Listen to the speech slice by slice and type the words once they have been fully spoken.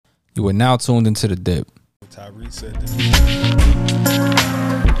You are now tuned into the dip. Tyrese said that.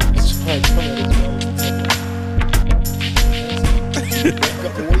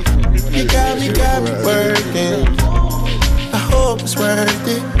 You got me working. I hope it's worth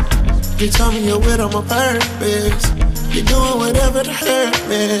it. You told me you're with on my purpose. You're doing whatever to hurt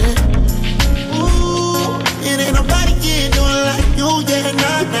me. Ooh, it ain't nobody can do it like you, yeah,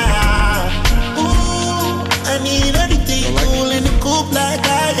 nah. Ooh, I need everything cool in the coupe like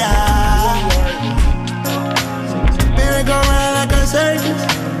I got. Merry go round like a circus.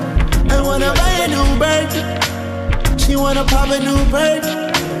 I wanna buy a new burger. She wanna pop a new burger.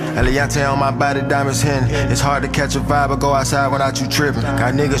 Eliante on my body, diamonds hidden. It's hard to catch a vibe or go outside without you tripping.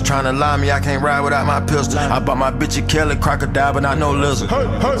 Got niggas tryna lie me, I can't ride without my pistol. I bought my bitch a killer crocodile, but not no lizard.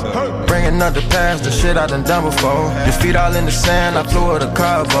 Bringing up the past, the shit I done before. Your feet all in the sand, I flew her to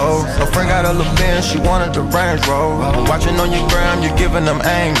Cabo. No friend got a little bin, she wanted the Range Rover. I'm watching on your gram, you giving them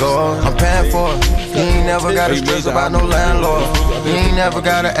angles. I'm paying for it. You ain't never gotta stress about no landlord. You ain't never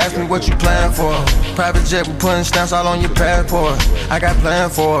gotta ask me what you plan for. Private jet, we putting stamps all on your passport. I got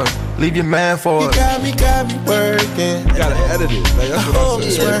plans for it. Leave your man for it. You got me working. You gotta edit it. Like, that's what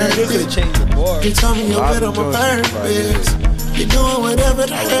I'm saying. You could change the bar. You told me you're with on my purpose. You're doing whatever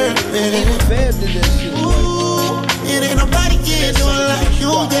to hurt me. Fab did that shit. Ooh, it ain't nobody can do it like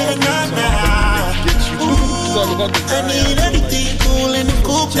you, yeah, nah. Ooh, I need everything cool in the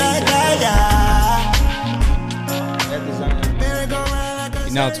coupe like I got.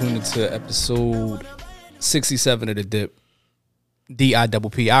 You're now tuned into episode 67 of the dip.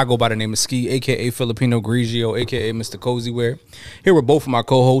 DIPP. I go by the name of Ski, aka Filipino Grigio, aka Mr. Cozywear. Here with both of my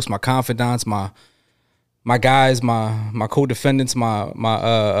co-hosts, my confidants, my guys, my co-defendants, my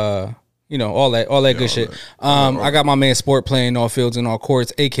you know, all that good shit. I got my man Sport playing all fields and all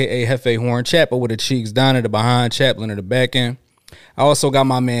courts, aka Hefe Horn, Chapel with the cheeks, Don at the behind, Chaplin at the back end. I also got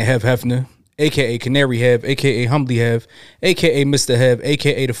my man Hev Hefner, aka Canary Hev, aka Humbly Hev, aka Mr. Hev,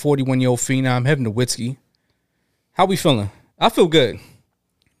 aka the 41-year-old phenom, Hev Nowitzki. How we feeling? I feel good.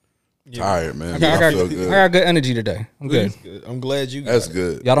 Tired, man. I got good energy today. I'm good. I'm glad you got That's it.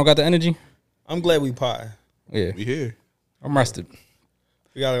 good. Y'all don't got the energy? I'm glad we pie. Yeah. We here. I'm rested.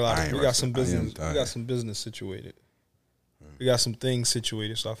 We got a lot. I ain't We got some rested. I am business. We tired. got some business situated. We got some things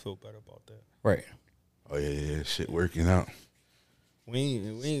situated, so I feel better about that. Right. Oh yeah. Shit working out. We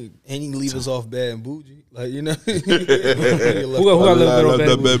ain't leave us off bad and bougie, like, you know. Who got a little bit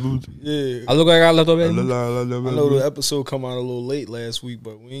of bad booty? Yeah, I look like I got left off bad I know the episode come out a little late last week,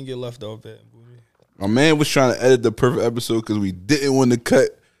 but we ain't get left off bad and bougie. My man was trying to edit the perfect episode because we didn't want to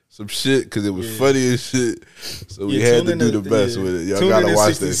cut some shit because it was funny as shit. So we had to do the best with it. Y'all gotta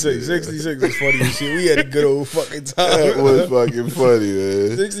watch that shit. 66 was funny as shit. We had a good old fucking time. That was fucking funny,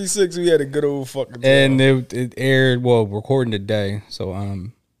 man. 66, we had a good old fucking time. And it aired, recording today. So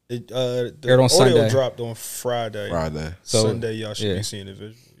the aired on audio Sunday. dropped on Friday. So, Sunday, y'all should be seeing the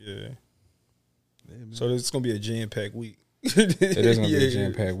visual. Yeah. So it's gonna be a jam-packed week. it is gonna be a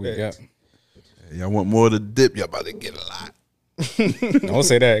jam-packed week. Yep. Y'all want more of the dip? Y'all about to get a lot. Don't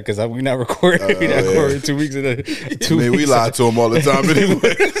say that because we not recording. We not recording 2 weeks in a 2 Man, we weeks. lie to him all the time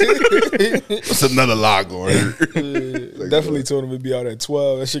anyway. It's another lie going. Definitely told him it'd be out at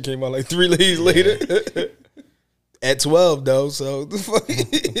 12. That shit came out like 3 days later. At 12 though, so the fuck.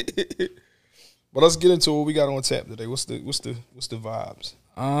 But let's get into what we got on tap today. What's the vibes?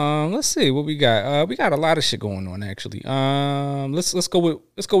 Let's see what we got. We got a lot of shit going on actually. Let's go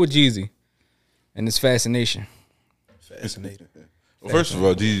with Jeezy and his fascination. Fascinating. Well, first of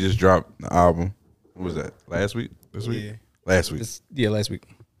all, Jeezy just dropped the album. What was that? Last week? This week? Yeah. Last week. Last week.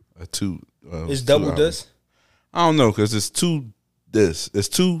 It's double disc? I don't know because it's two discs. It's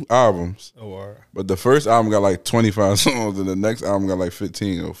 2 albums. Oh, all right. But the first album got like 25 songs, and the next album got like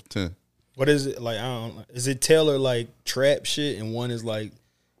 15 or 10. What is it like? I don't know. Is it Taylor like trap shit, and one is like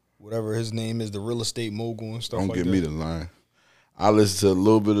whatever his name is, the real estate mogul and stuff? Don't like give that? me the line. I listened to a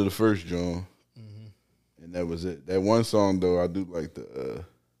little bit of the first John, and that was it. That one song though, I do like the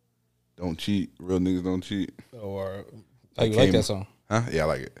 "Don't Cheat." Real niggas don't cheat. Oh, all right. Oh, you like that song? Huh? Yeah, I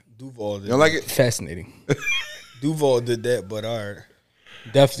like it. Duval did. You don't like it? Fascinating. Duval did that, but all right.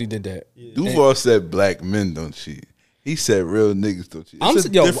 Definitely did that. Yeah. Duval said black men don't cheat. He said real niggas don't cheat.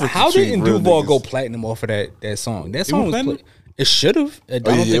 How didn't Duval go platinum off of that song? That song was it should have. It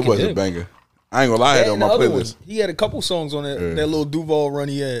was a banger. I ain't gonna lie, I had it on my playlist. He had a couple songs on that little Duval run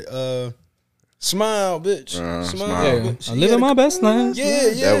he had. Smile, bitch. Smile, bitch. I'm living my best life.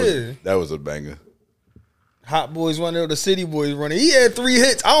 Yeah. That was a banger. Hot Boys running or the City Boys running. He had 3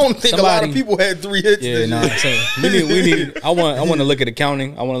 hits. I don't think a lot of people had 3 hits. Yeah, no. We need. I want to look at the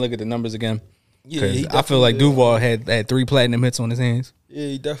counting. I want to look at the numbers again. Yeah, I feel like Duval had 3 platinum hits on his hands. Yeah,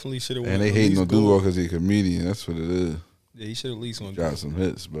 he definitely should have. And they hating on Duval because he's a comedian. That's what it is. Yeah, he should at least won. Got some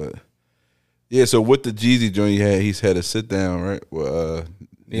hits, but yeah. So with the Jeezy joint, he's had a sit down right with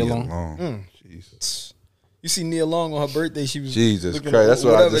Neil Long. Jesus. You see Neil Long on her birthday, she was Jesus Christ. That's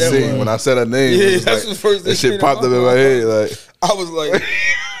what I just seen when I said her name. Yeah, that's like, the first that shit popped up in my head. Like I was like,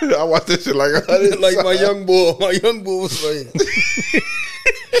 I watched this shit like like my young boy. My young boy was like,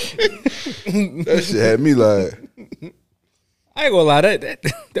 that shit had me like. I ain't gonna lie,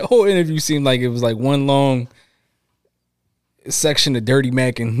 that whole interview seemed like it was like one long section of Dirty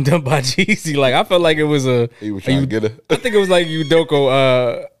Mac and done by Jeezy. Like I felt like it was He was trying to get her. I think it was like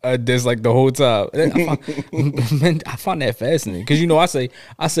Udoko this like the whole time. I find that fascinating because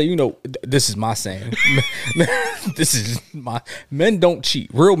I say this is my saying. This is my men don't cheat.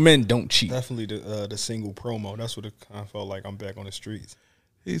 Real men don't cheat. definitely the single promo. That's what it kind of felt like. I'm back on the streets.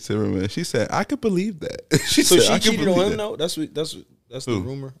 He said, "Man," she said, "I could believe that." She So said, she "I could cheated on believe him that." though. That's the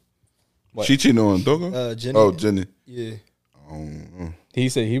rumor. What? She cheated on Dogo? Jenny. Oh, Jenny. Yeah. He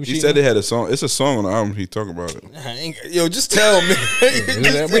said he was. He said they had a song. It's a song on the album. He talking about it. Yo, just tell me.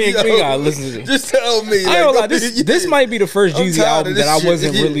 we ain't gotta listen to this. Just tell me. I ain't gonna lie, this might be the first I'm Jeezy tired album of that this I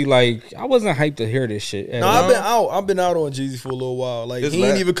wasn't shit. really like. I wasn't hyped to hear this shit. No, I've been out on Jeezy for a little while. Like His he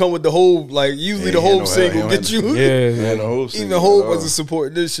ain't even come with the whole. Like usually Yeah, the he whole had no- single he get had- you. Yeah. And the whole Even single Hope at all. wasn't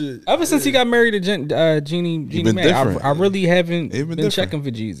supporting this shit. Ever since he got married to Jeannie been Mac, different. I really haven't He been been different. checking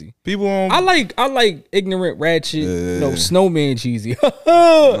for Jeezy. People on. I like ignorant ratchet, snowman Jeezy,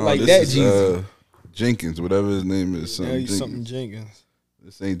 No, like this that is, Jeezy. Jenkins, whatever his name is. Yeah, Something he's Jenkins. something Jenkins.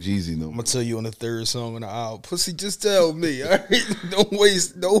 This ain't Jeezy no I'm more. gonna tell you on the third song on the album. Pussy, just tell me. All right? Don't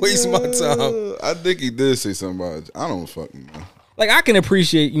waste my time. I think he did say something about it. I don't fucking know. Like I can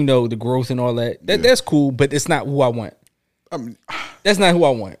appreciate the growth and all that. That's cool, but it's not who I want. I mean, That's not who I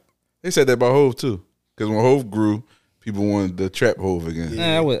want. they said that about Hove too. Because when Hove grew, people wanted the trap Hove again.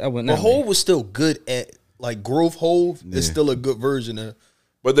 Nah, I would But not. Hove was still good at like growth. Hove is still a good version of.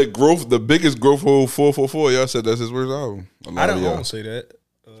 But the biggest growth Hove 444, y'all said that's his worst album. A lot I of y'all don't say that.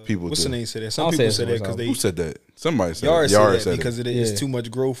 people What's do. the name say that? I Some don't say people it's say the that worst because they Who said that? Somebody said Yard it. said Yard that said because it. it's Yeah. too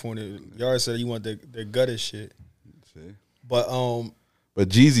much growth on it. Yard said you want their gutter shit. See? But But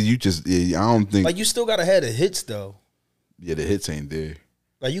Jeezy, you just, I don't think, like you still gotta have the hits though. the hits ain't there.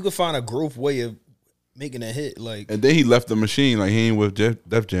 Like you could find a growth way of making a hit. Like And then he left the machine, like he ain't with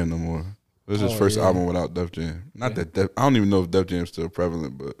Def Jam no more. It was his first yeah. album without Def Jam. Not that I don't even know if Def Jam's still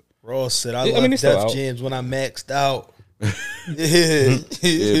prevalent, but Ross said, I Yeah, I left mean, it's still Def out. Jams when I maxed out. Yeah.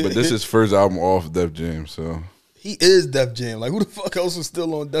 yeah, but this is his first album off Def Jam, so He is Def Jam. Like who the fuck else was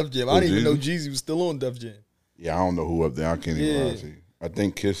still on Def Jam? I didn't even know Jeezy was still on Def Jam. yeah, I don't know who up there. I can't even lie to you. I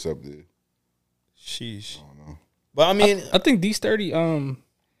think Kiss up there. Sheesh. I don't know. But I mean, I think D30,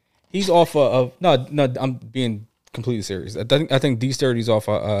 he's off of no. I'm being completely serious. I think D30's off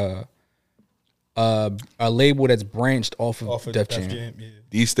a label that's branched off of Def Jam. yeah.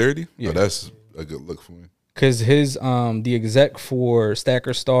 These 30? Yeah. Oh, that's a good look for me. Cause his the exec for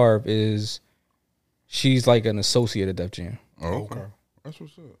Stacker Starve she's like an associate at Def Jam. Oh, okay. That's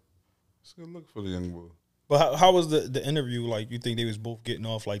what's up. It's a good look for the young boy. But how was the interview? Like, you think they was both getting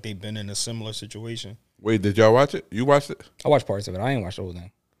off like they've been in a similar situation? Wait, did y'all watch it? You watched it? I watched parts of it. I ain't watched the whole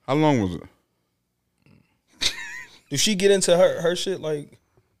thing. How long was it? Did she get into her shit? Like,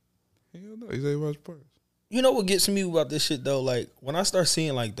 Hell no, he said he watched parts. you know what gets me about this shit though? Like, when I start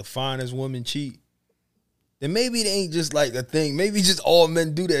seeing like the finest women cheat, then maybe it ain't just like a thing. Maybe just all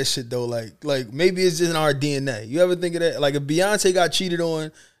men do that shit though. Like maybe it's just in our DNA. You ever think of that? Like if Beyonce got cheated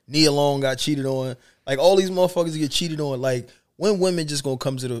on, Nia Long got cheated on, like all these motherfuckers get cheated on. Like when women just gonna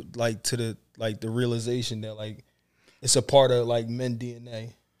come to the realization that like it's a part of like men DNA.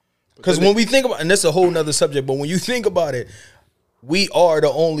 Because when we think about, and that's a whole nother subject, but when you think about it, we are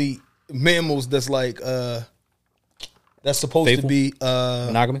the only mammals that's like that's supposed Faithful? to be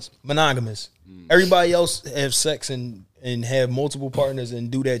Monogamous. Everybody else have sex and have multiple partners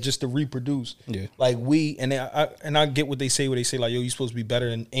and do that just to reproduce. Yeah. Like we and I get what they say when they say like, yo, you supposed to be better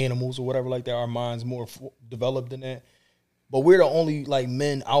than animals or whatever like that. Our minds more developed than that. But we're the only like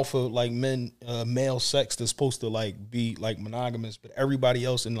men alpha, like men male sex that's supposed to like be like monogamous. But everybody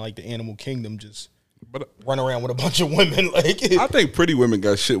else in like the animal kingdom just run around with a bunch of women. Like I think Pretty Women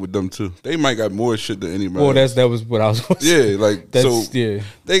got shit with them too. They might got more shit than anybody. Well, else. that was what I was going to say. Yeah, like That's, so. yeah.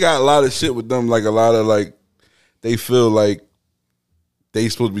 They got a lot of shit with them. Like a lot of like, they feel like they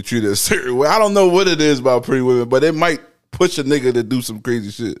supposed to be treated a certain way. I don't know what it is about Pretty Women, but it might push a nigga to do some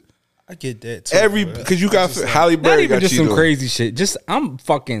crazy shit. I get that too. Because you got Halle Not Berry even got just cheated some on. crazy shit. Just I'm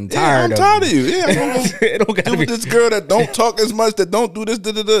fucking Yeah, tired I'm tired of you. you. Yeah, I'm gonna It don't do gotta be. with this girl that don't talk as much, that don't do this,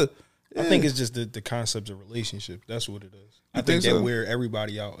 da da da. I think it's just the concept of relationship. That's what it is. I think that wear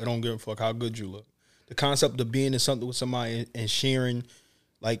everybody out. I don't give a fuck how good you look. The concept of being in something with somebody and sharing,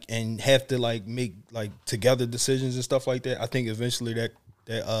 like, and have to like make like together decisions and stuff like that. I think eventually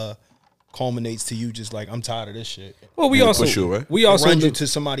that culminates to you just like, I'm tired of this shit. Well, we also run you to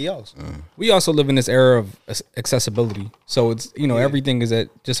somebody else. We also live in this era of accessibility, so it's everything is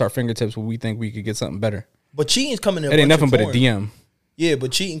at just our fingertips where we think we could get something better. But cheating's coming in. It ain't nothing but a DM. Yeah,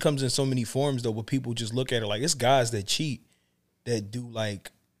 but cheating comes in so many forms though, where people just look at it like it's guys that cheat that do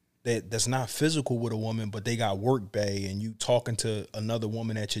like that's not physical with a woman, but they got work bay and you talking to another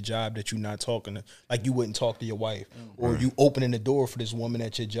woman at your job that you're not talking to, like you wouldn't talk to your wife, or you opening the door for this woman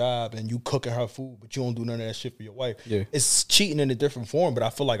at your job and you cooking her food, but you don't do none of that shit for your wife. Yeah. It's cheating in a different form, but I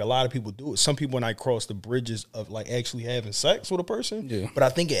feel like a lot of people do it. Some people might cross the bridges of like actually having sex with a person, but I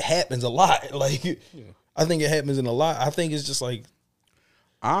think it happens a lot. Like, I think it happens in a lot. I think it's just like,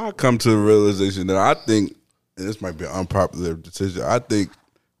 I come to the realization that I think, and this might be an unpopular decision, I think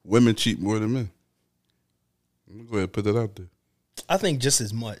women cheat more than men. Let me go ahead and put that out there. I think just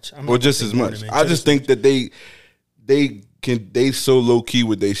as much. Or just as much. I just think that they so low key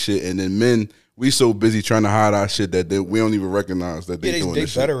with their shit, and then men, we so busy trying to hide our shit that we don't even recognize that they doing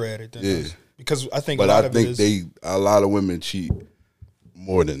this shit. They better at it than us. Because I think a lot of women cheat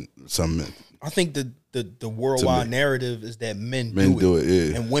more than some men. I think the worldwide narrative is that men do it,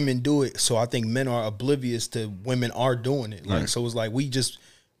 yeah, and women do it. So I think men are oblivious to women are doing it. Like, so it's like we just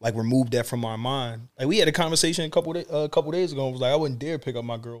like removed that from our mind. Like, we had a conversation a couple days ago. And was like, I wouldn't dare pick up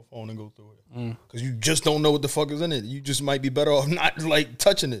my girl phone and go through it because you just don't know what the fuck is in it. You just might be better off not like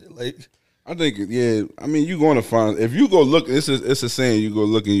touching it. Like, I think, I mean, you're going to find, if you go look, it's a saying, you go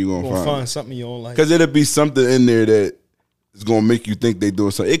look and you're going to find something you don't like. Because it'll be something in there that is going to make you think they doing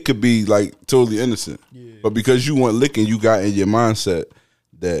something. It could be like totally innocent. Yeah. But because you want licking, you got in your mindset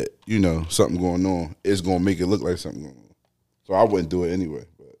that, something going on, it's going to make it look like something going on. So I wouldn't do it anyway,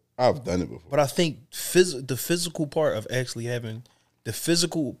 but I've done it before. But I think the physical part of actually having, the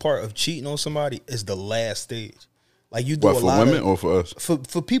physical part of cheating on somebody is the last stage. Like, you do a lot for women or for us?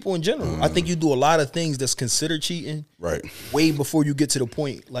 For people in general. I think you do a lot of things that's considered cheating. Right. Way before you get to the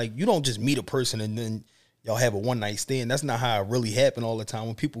point. Like, you don't just meet a person and then y'all have a one night stand. That's not how it really happen all the time.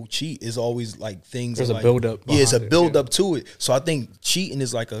 When people cheat, it's always like things. There's like, a build up. Yeah, it's a build up to it. So I think cheating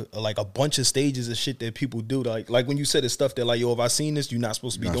is like a bunch of stages of shit that people do. Like when you said it's stuff that like, yo, if I seen this, you're not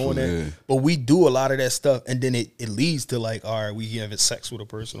supposed to be doing that. Yeah. But we do a lot of that stuff, and then it leads to like, all right, we having sex with a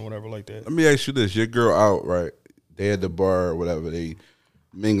person or whatever like that. Let me ask you this: your girl out, right? They at the bar or whatever, they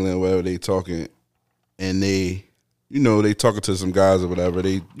mingling, whatever, they talking, and they talking to some guys or whatever,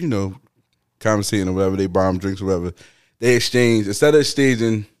 they, conversating or whatever, they buy them drinks or whatever. They exchange, instead of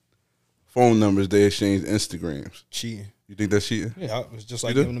exchanging phone numbers, they exchange Instagrams. Cheating. You think that's cheating? Yeah, it's just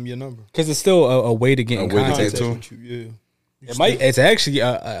like giving them your number. Because it's still a way to get in contact with you. Yeah. It's actually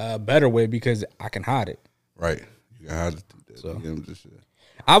a better way because I can hide it. Right. You can hide it. So.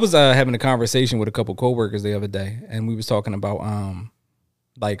 I was having a conversation with a couple coworkers the other day, and we was talking about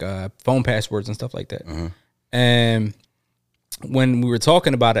phone passwords and stuff like that. Uh-huh. And when we were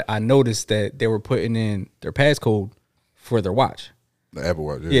talking about it, I noticed that they were putting in their passcode for their watch, the Apple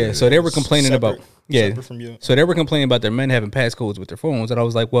Watch. Yeah. So they were complaining So they were complaining about their men having passcodes with their phones, and I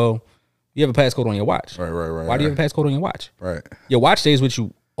was like, well, you have a passcode on your watch. Right. Why do you have a passcode on your watch? Right. Your watch stays with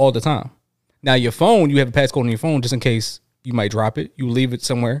you all the time. Now your phone, you have a passcode on your phone just in case. You might drop it. You leave it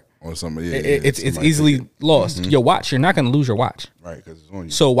somewhere. Or somebody, it's easily lost. Mm-hmm. Your watch, you're not going to lose your watch. Right, because it's on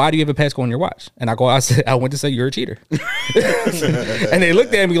you. So why do you have a passcode on your watch? And I went to say you're a cheater. And they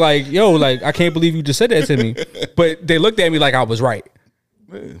looked at me like, yo, like, I can't believe you just said that to me. But they looked at me like I was right.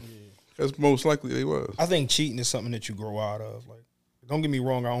 Because most likely they was. I think cheating is something that you grow out of. Like, don't get me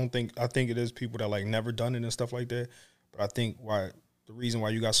wrong. I think it is people that like never done it and stuff like that. But I think the reason why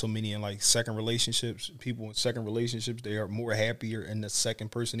you got so many in like second relationships, people in second relationships, they are more happier in the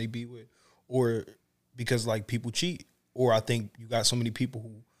second person they be with, or because like people cheat, or I think you got so many people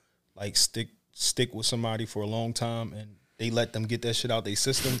who like stick with somebody for a long time and they let them get that shit out their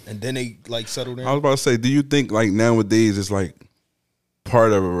system and then they like settle down. I was about to say, do you think like nowadays it's like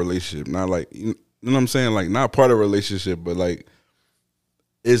part of a relationship, not like, you know what I'm saying, like not part of a relationship, but like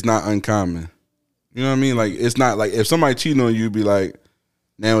it's not uncommon. You know what I mean? Like, it's not like if somebody cheating on you, be like,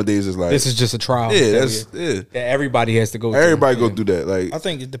 nowadays it's like, this is just a trial. Yeah, that everybody has to go through. Everybody go through that. Like, I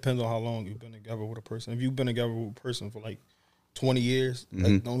think it depends on how long you've been together with a person. If you've been together with a person for like 20 years,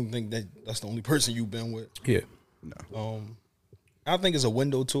 I don't think that's the only person you've been with. Yeah. No. I think it's a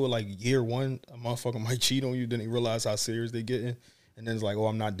window to it. Like year one, a motherfucker might cheat on you, then they realize how serious they getting, and then it's like, oh,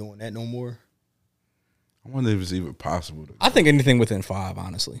 I'm not doing that no more. I wonder if it's even possible. I think anything within 5,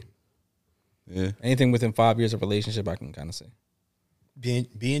 honestly. Yeah. Anything within 5 years of relationship, I can kind of say.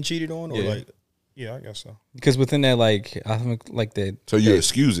 Being cheated on, or Yeah. like, yeah, I guess so. Because within that, like, I think like that. So you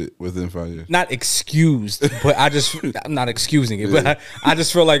excuse it within 5 years? Not excused, but I'm not excusing it, but I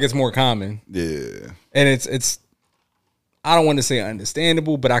just feel like it's more common. Yeah. And it's I don't want to say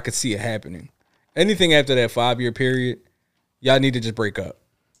understandable, but I could see it happening. Anything after that 5 year period, y'all need to just break up.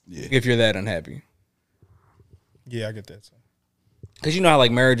 Yeah. If you're that unhappy. Yeah, I get that. So. Because you know how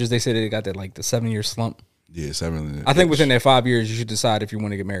like marriages, they say they got that like the 7-year slump. Yeah, 7. I think within that 5 years, you should decide if you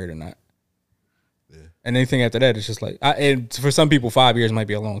want to get married or not. Yeah. And anything after that, it's just like, and for some people, 5 years might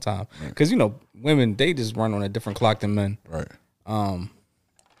be a long time. Because, you know, women, they just run on a different clock than men. Right.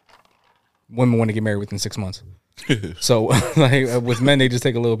 Women want to get married within 6 months. So, like, with men, they just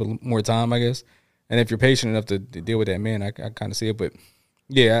take a little bit more time, I guess. And if you're patient enough to deal with that man, I kind of see it. But,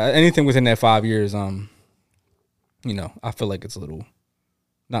 yeah, anything within that 5 years, you know, I feel like it's a little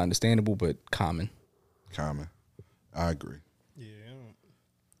not understandable, but common. Common. I agree. Yeah.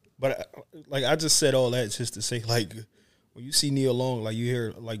 But, like, I just said all that just to say, like, when you see Neil Long, like, you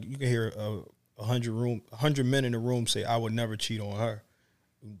can hear 100 men in the room say, I would never cheat on her.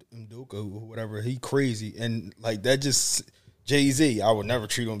 Mduka or whatever, he crazy. And, like, that just, Jay-Z, I would never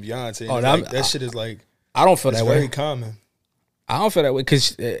cheat on Beyonce. Oh, like, that shit is, like, I don't feel that way. very common. I don't feel that way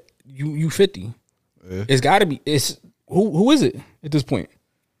because you 50. Yeah. It's got to be. It's who is it at this point?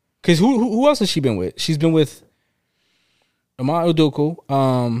 Because who else has she been with? She's been with Amar Udoka.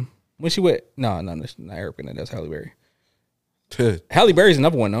 When she with no, that's not Eric Bennett. That's Halle Berry. Halle Berry's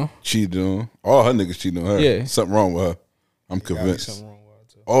another one though. Cheating on all her niggas cheating on her. Yeah. Something wrong with her. I'm convinced. Something wrong with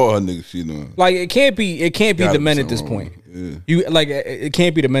her too. All her niggas cheating on her. Like it can't be Gotta the be men at something this wrong point. with her. Yeah. You like it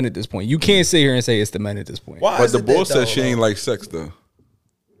can't be the men at this point. You can't sit here and say it's the men at this point. Why But is the it boy that, said though, she ain't like sex though.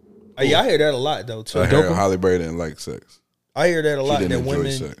 Yeah, I hear that a lot though too. I heard Halle Berry didn't like sex. I hear that a lot. didn't That enjoy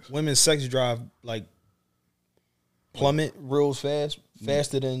sex. women's sex drive like plummet real faster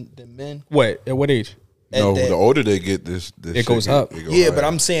than men. What at what age? No, that- the older they get, this It shit goes up. it goes Yeah, higher. but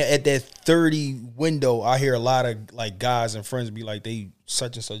I'm saying at that 30 window, I hear a lot of like guys and friends be like, they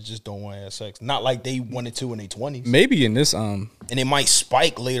such and such just don't want to have sex. Not like they wanted to in their 20s, Maybe in this and it might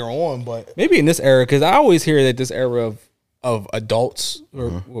spike later on. But maybe in this era, because I always hear that this era of adults,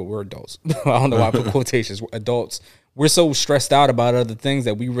 or well, we're adults. I don't know why I put quotations. We're adults. We're so stressed out about other things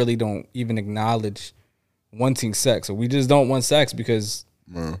that we really don't even acknowledge wanting sex. Or we just don't want sex because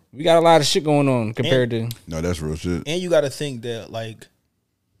we got a lot of shit going on compared to. No, that's real shit. and you got to think that like,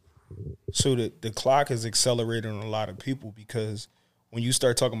 so the clock is accelerated on a lot of people because when you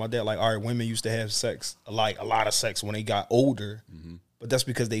start talking about that, like, all right, women used to have sex, like a lot of sex when they got older, but that's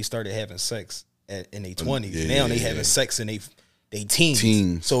because they started having sex in their 20s. Yeah, now they yeah, having sex in they teens.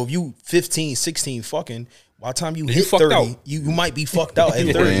 Teens. So if you 15, 16 fucking, by the time you You hit fucked 30, out. you might be fucked out at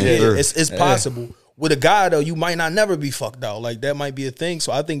 30. Yeah. Yeah, it's possible. With a guy though, you might not never be fucked out. Like that might be a thing.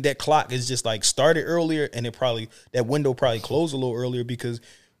 So I think that clock is just like started earlier, and that window probably closed a little earlier because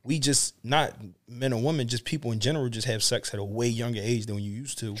we just, not men or women, just people in general just have sex at a way younger age than you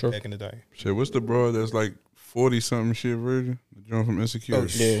used to back in the day. Shit, what's the broad that's like 40 something shit virgin? The joint from Insecure. Oh,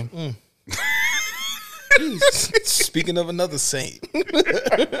 Yeah. Speaking of another saint,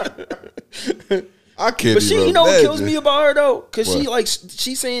 I can't. but she, even you know what imagine. kills me about her though, because she What? like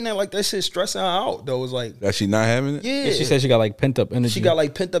she's saying that like that shit stressing her out though. It's like, That she not having it. yeah, And she said she got like pent up energy. she got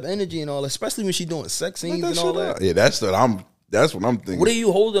like pent up energy and all, especially when she doing sex Let scenes that and all shit that. out. Yeah, that's what I'm thinking. What are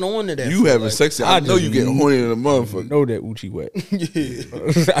you holding on to that? You for? having Like, sex? I I know just you getting horny in a motherfucker. know that Uchi wet.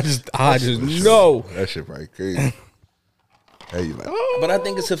 I just know. That shit probably crazy. Hey, you like? But I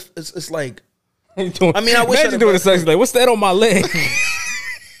think it's like, I mean, I wish imagine I'd doing the have- sex like, what's that on my leg?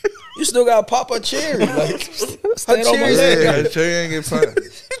 you still gotta pop a cherry. Like What's her that on my cherry, leg? Yeah, that cherry ain't get popped.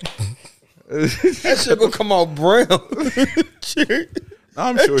 that shit gonna come out brown. Cherry.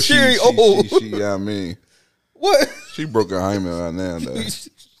 I'm That sure cherry old. she, I mean, What? she broke her hymen right now. Though.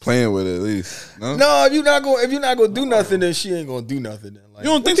 Playing with it at least. No, No, if you're not gonna do nothing, then she ain't gonna do nothing. Then like, you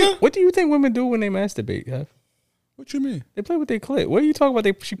don't think so? What do you think women do when they masturbate? Huh? What you mean? They play with their clit. What are you talking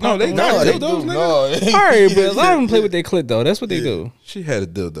about? She No, popped they on got her dildos, leg. nigga. No, it ain't- All right, but a lot of them play with their clit though. That's what they do. She had a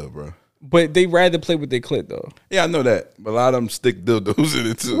dildo, bro. But they rather play with their clit though. Yeah, I know that, but a lot of them stick dildos in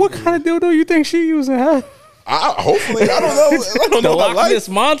it too. What kind of dildo you think she using? Huh? Hopefully, I don't know. I don't The know. Loch Like, Ness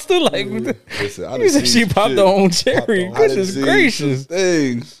monster? Like, what the- listen, I you done said she seen popped shit. her own cherry. Popped her own. I done Goodness seen gracious. some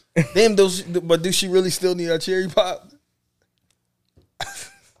things. Damn, but do she really still need a cherry pop?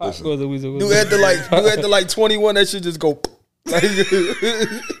 Listen. Do after like 21, that should just go. Like,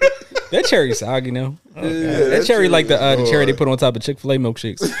 That cherry soggy now. Yeah, That cherry like the cherry they put on top of Chick-fil-A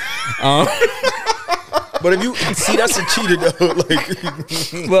milkshakes. but if you see, that's a cheater though.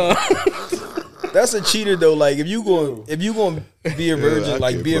 Like, Well, That's a cheater though. Like if you going to be a virgin,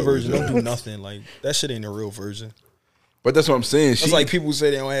 like be a virgin, don't do nothing. Like that shit ain't a real virgin. But that's what I'm saying. It's like people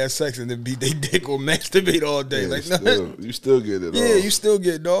say they don't have sex and then beat they dick or masturbate all day. Like you still get it off. Yeah, you still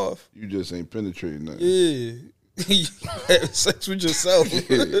getting off. You just ain't penetrating nothing. Yeah. You have sex with yourself.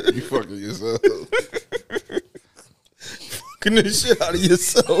 Yeah, you fucking yourself. Fucking the shit out of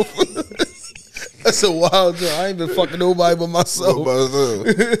yourself. That's a wild joke. I ain't been fucking nobody but myself.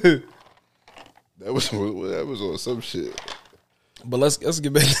 That was on some shit. But let's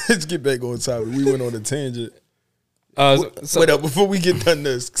get back. Let's get back on topic. We went on a tangent. So, Wait up before we get done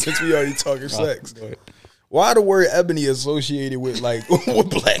this, since we already talking sex. Why the word ebony associated with like with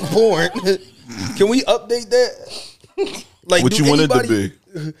black porn? Can we update that? Like What you want it to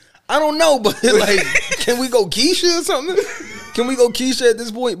be? I don't know, but like, can we go Keisha or something? Can we go Keisha at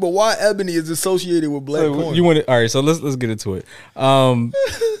this point? But why ebony is associated with black porn? you want it? All right, so let's get into it.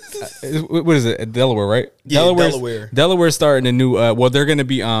 What is it? Delaware, right? Yeah, Delaware. Delaware's starting a new. Well, they're going to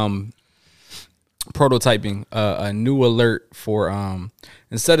be prototyping a new alert for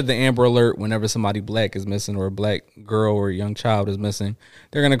instead of the Amber Alert whenever somebody black is missing or a black girl or a young child is missing,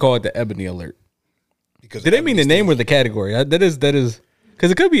 they're going to call it the Ebony Alert. Because did they mean the name or the category? That is because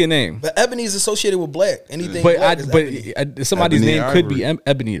it could be a name. But ebony is associated with black. Anything black is ebony. Somebody's Ebony name could Ivory. be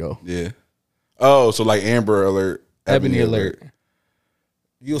Ebony though. Yeah. Oh, so like Amber Alert, Ebony Alert.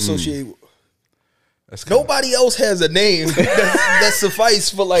 You associate. That's kinda- Nobody else has a name that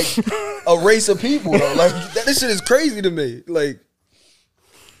suffice for like a race of people though. Like this shit is crazy to me. Like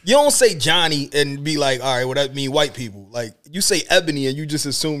you don't say Johnny and be like, all right, well that mean white people. Like you say Ebony and you just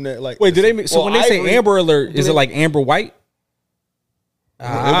assume that like. Wait, do they mean so when they Ivory, say Amber Alert, is it like Amber White? It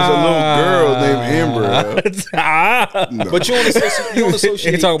was a little girl named Amber. No. But you don't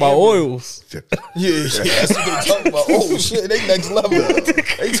associate. They talk about Amber. oils. Yeah, that's what they talking about. Oh shit, they next level.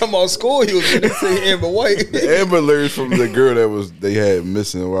 They talking about school heels and they say Amber White. Amber Alert is from the girl they had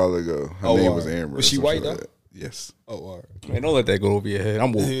missing a while ago. Her name was Amber. Was she or white something though? like that. Yes. Oh, all right. Man, don't let that go over your head.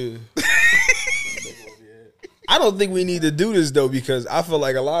 I'm woke. Yeah. I don't think we need to do this though because I feel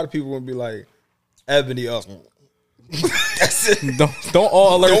like a lot of people would be like, Ebony up. That's it. Don't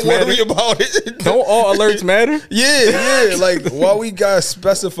all alerts Don't worry matter. about it. Don't all alerts matter? Yeah. Like why we gotta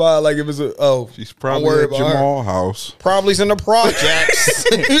specify like if it's She's don't probably worry at about her. Jamal's house. Probably's in the projects.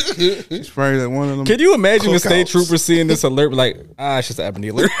 She's probably at one of them. Can you imagine the state cookouts. trooper seeing this alert like, it's just an Ebony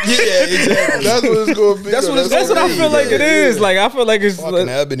Alert? Yeah, exactly. That's what it's going to be. That's what it's That's what I Yeah, feel like it is. Like I feel like it's Fucking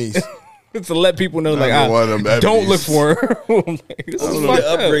ebonies. it's to let people know, like, Number one of them don't ebonies. look for her. Like, this We is need fucked to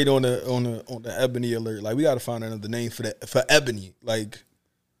up. upgrade on the ebony alert. Like we got to find another name for that for ebony. Like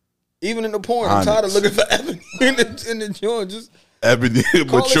even in the porn, I'm tired of Onyx. looking for ebony in the joint. Just Ebony, call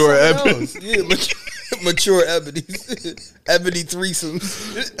it mature something Ebony. else. Yeah, mature ebonies, ebony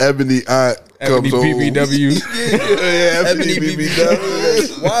threesomes, Ebony aunt Ebony comes home. BBW. Yeah, ebony BBW.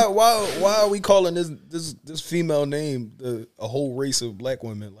 BBW. Why are we calling this female name a whole race of black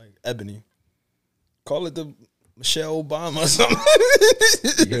women like ebony? Call it the Michelle Obama or something.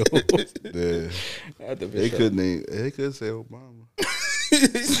 Yeah. They could say Obama.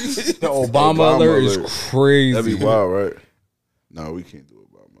 The Obama alert is crazy. That'd be wild, right? No, we can't do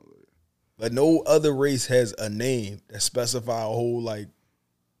Obama alert. But no other race has a name that specify a whole like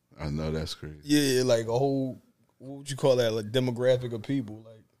I know that's crazy. yeah like a whole what would you call that like demographic of people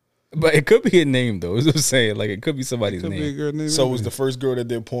like. But it could be a name though. Is what I'm saying. Like it could be somebody's Could be a name. girl named So Ebony. was the first girl that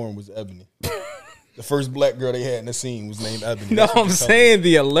did porn was Ebony. The first black girl they had in the scene was named Ebony. No, That's what I'm you're telling me. saying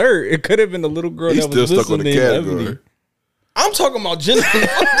the alert. It could have been the little girl He's that was still stuck listening on the named category. Ebony. I'm talking about gender.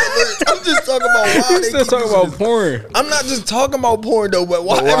 I'm just talking about why We're they still keep talking using about this. porn. I'm not just talking about porn though, but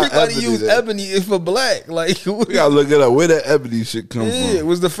why But why everybody Ebony use then? Ebony is for black? Like We gotta look it up. Where that Ebony shit come yeah, it from?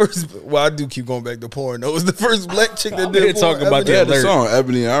 was the first. Well, I do keep going back to porn though. It was the first black chick that I'm did here porn. talking about Ebony. They had the alert. song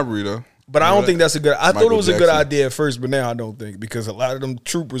Ebony and Ivory though. But I don't think that's a good. I thought Michael it was a good Jackson. idea at first, but now I don't think because a lot of them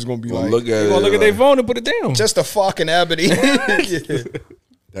troopers gonna be Gonna like, look at They're it. gonna look at their like, phone and put it down. just a fucking Ebony. Yeah.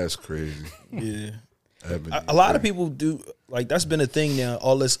 That's crazy. Yeah. Ebony. A lot of people do like that's been a thing now.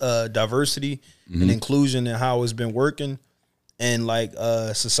 All this diversity Mm-hmm. and inclusion and how it's been working, and like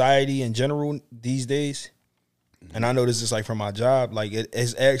society in general these days. And I know this is like from my job. Like it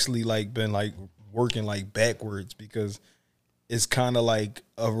has actually like been like working like backwards because it's kind of like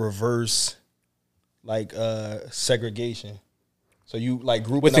a reverse like segregation. So you like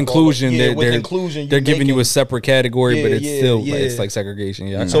grouping With up all inclusion, the, they're inclusion, they're you giving you making- a separate category, but Yeah, it's yeah, still yeah. it's like segregation.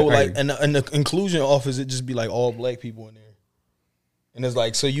 Yeah. So I like, agree. and the inclusion office, it just be like all black people in there, and it's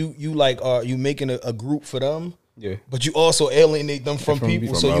like, so you like are you making a group for them, yeah. but you also alienate them from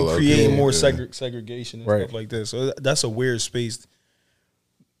people, so you other create people, more yeah. segregation and Right. stuff like that. So that's a weird space.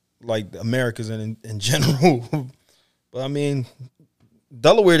 like America's in general. But I mean,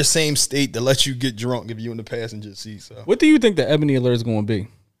 Delaware the same state that lets you get drunk if you in the passenger seat. So What do you think the Ebony Alert is going to be?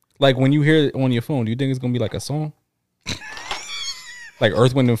 Like when you hear it on your phone, do you think it's going to be like a song? Like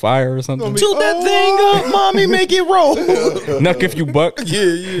Earth, Wind, and Fire or something? tilt that thing up, mommy, make it roll. Nuck if you buck.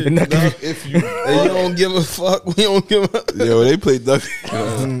 Yeah. Nuck If you Hey, you don't give a fuck. We don't give a. yo, they play Duck.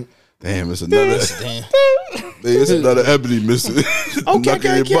 Damn, it's another. Damn. It's another Ebony missing. Okay, Nuck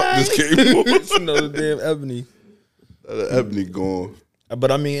and Buck just came on. It's another damn Ebony. Another Ebony gone.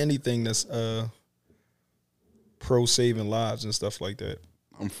 But I mean, anything that's pro saving lives and stuff like that.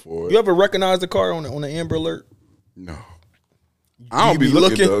 I'm for it. You ever recognize the car on the Amber Alert? No. I don't You be be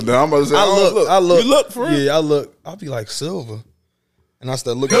looking looking? though. Now I'm about to say, I look. You look for real? Yeah, I look. I'll be like silver, and I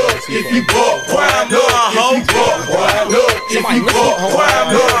start looking. At If you bought crime, no, I hope. Somebody bought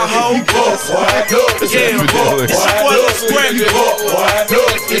crime, no, I hope.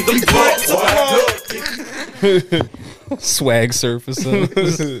 Yeah, Swag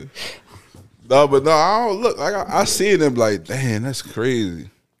surfacer. No, but no, I don't look. Like I see them like, damn, that's crazy.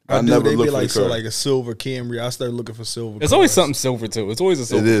 I do, never they look be for like the so car. like a silver Camry. I started looking for silver. There's cars. always something silver too. It's always a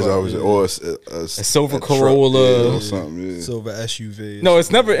silver. It is car. always or A silver truck, Corolla. or something. Yeah. silver SUV. No,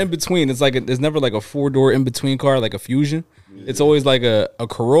 it's never in between. It's like there's never like a 4-door in between car like a Fusion. It's always like a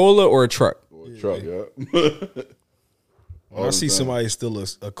Corolla or a truck. Or a truck, yeah. When I see somebody steal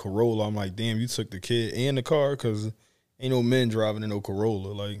a Corolla, I'm like, damn, you took the kid and the car because ain't no men driving in no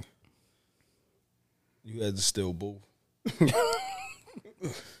Corolla. Like, you had to steal both.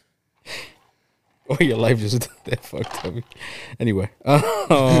 Oh, your life just that fucked up. Anyway,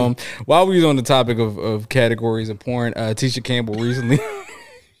 while we was on the topic of categories of porn, Tisha Campbell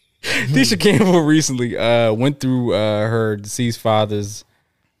recently went through her deceased father's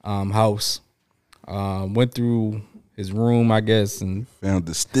house, went through his room, I guess, and Found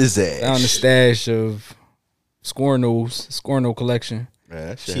the stizash. found the stash of Scorno collection. Man,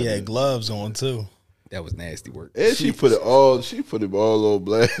 that shit She had had gloves on too. That was nasty work. and she put it all. She put him all on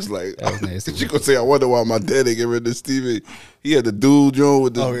blast. Like That was nasty. she gonna say, "I wonder why my dad didn't get rid of this TV." He had the dual joint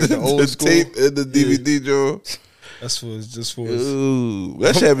with the, Oh, yeah, the old the school. tape and the DVD joint. That's for just for. Ooh,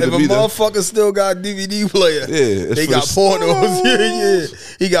 that shit happened If to a me though. motherfucker still got DVD player, Yeah, it's they for got the- pornos. Yeah.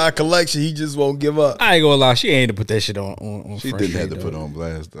 He got a collection. He just won't give up. I ain't gonna lie, she ain't to put that shit on She Front didn't have Street, to put though. on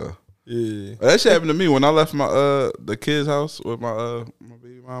blast though. Yeah, That shit happened to me when I left my the kids' house with my my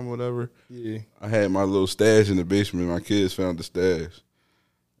baby mom or whatever. yeah. I had my little stash in the basement. My kids found the stash.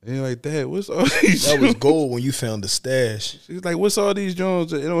 And they're like, Dad, what's all these That was joints?" gold when you found the stash. She's like, what's all these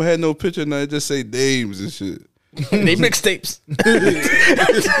joints? It don't have no picture, nothing. It just say names and shit. They mixtapes.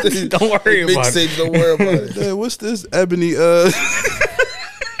 Don't worry Big about it. tapes, don't worry about it. Dad, what's this? Ebony,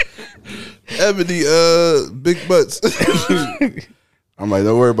 Ebony, big butts. I'm like,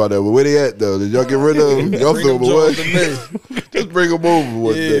 don't worry about that. But where they at though? Did y'all get rid of them? Y'all Bring throw them them away? joints to me. Just bring them over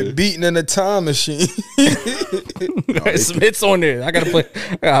one Yeah, day. beating in a time machine. Some hits on there. I gotta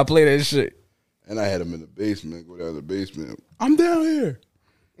play that shit. And I had them in the basement. Go down to the basement. I'm down here.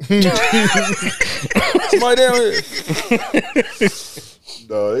 Somebody down here.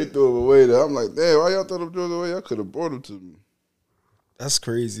 No, they threw them away there. I'm like, damn, why y'all throw them joints away? I could have brought them to me. That's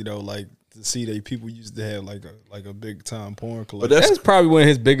crazy though. Like to see that people used to have like a big time porn But collection. that's That's probably one of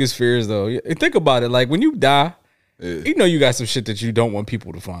his biggest fears, though. Think about it. Like when you die, yeah. you know you got some shit that you don't want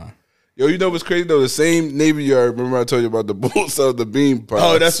people to find. Yo, you know what's crazy though? The same Navy Yard. Remember I told you about the bulls of the bean pies?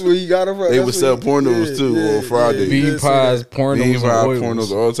 Oh, that's where you got it from. They That's would where sell you- pornos too on Friday. Bean yeah, pies, pornos, Bean and pie, oils,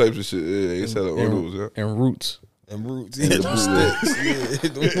 pornos, all types of shit. Yeah, they sell oils, yeah. and roots. and roots. And Yeah, the them bootleg.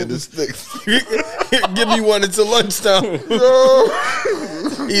 sticks. And the sticks. Yeah. Give me one until lunchtime.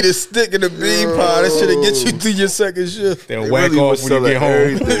 Eat a stick and a bean pie. That shit'll get you through your second shift. They'll They whack really off was when you get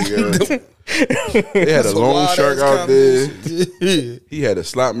selling home. everything, yeah. They had a Some long wild shark ass out there. combinations. He had a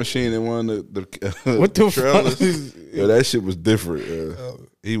slot machine in one of the What the trailers. fuck? Yo, that shit was different.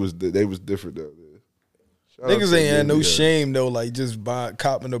 They was different out there. Shout out Niggas to ain't had no Navy Yard. shame though, like just buying,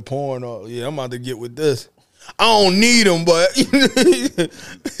 copping the porn. Or yeah, I'm about to get with this. I don't need them, but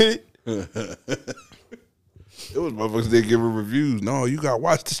It was motherfuckers they giving reviews. No, you gotta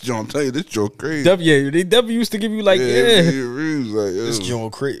watch this joint. I'm telling you, this joint crazy. Yeah, they definitely used to give you like, They yeah. give reviews like, this yo,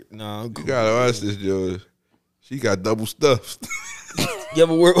 joint crate. Nah, I'm you cool. gotta watch this joint. She got double stuffed. You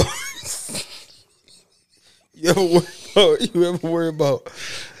ever worry? You ever worry about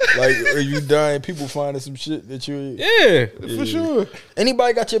like are you dying? People finding some shit that you Yeah. For sure.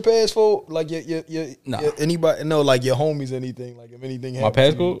 Anybody got your passport? Like your Nah. anybody? No, like your homies. Anything? Like if anything happened,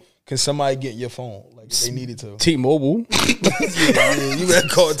 passport? Can somebody get your phone? Like if they needed to. T-Mobile. Yeah, you better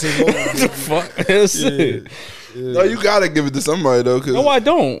call T-Mobile. Fuck. That's it. No, you gotta give it to somebody though. Cause No, I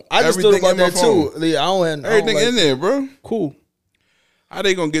don't. I just thought everything about in that my phone. too. Yeah, I don't have everything in there, bro. Cool. How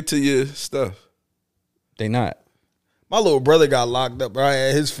they gonna get to your stuff? They not. My little brother got locked up. I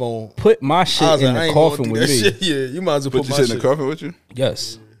had his phone. Put my shit I was in like, I the ain't gonna coffin do with that me. shit. Yeah, you might as well Put put your my shit in the coffin with you?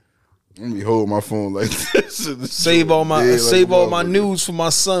 Yes. Let me hold my phone like this. Save all my Yeah, like save all my motherfucker. news for my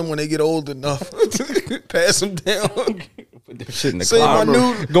son when they get old enough. Pass them down. Put that shit in the Save my cloud.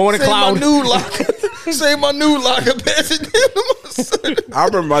 new. Go in the save cloud. My new locker. Save my new locker. Pass it down to my son. I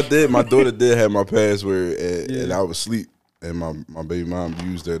remember my daughter did have my password, and I was asleep, and my baby mom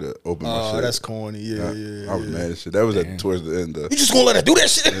used her to open my shit. Oh, that's corny. Yeah. I was mad as shit. That was towards the end. You just gonna let her do that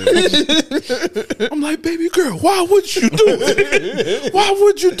shit? I'm like, baby girl, why would you do it? Why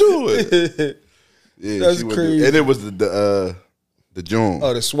would you do it? Yeah, That's she would crazy. and it was the joint.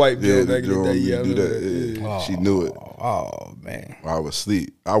 Oh, the swipe bill back in the joint, day. you Yeah, I do remember that. that. Yeah. She knew it. Oh man. While I was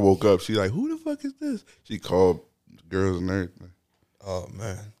asleep. I woke up. She like, who the fuck is this? She called girls and everything. Oh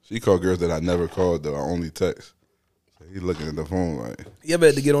man. She called girls that I never called though. I only text. So he looking at the phone like, You ever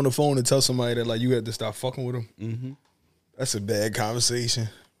had to get on the phone and tell somebody that like you had to stop fucking with them? Mm-hmm. That's a bad conversation.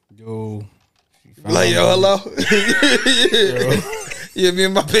 Yo. Like, yo, hello? Yeah, me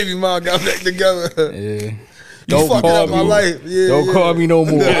and my baby mom got back together. Yeah. You Don't fucking call up my me. life. Yeah, Don't call me no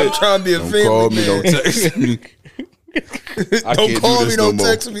more. I'm trying to be a don't family call me, man. don't text me. I Don't can't call do me, this don't no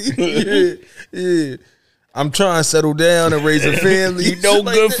more. text me. Yeah. I'm trying to settle down and raise a family. You no Shit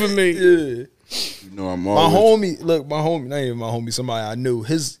like good that. for me. Yeah. You know I'm My always homie, not even my homie, somebody I knew,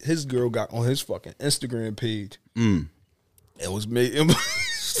 his girl got on his fucking Instagram page. It was made him.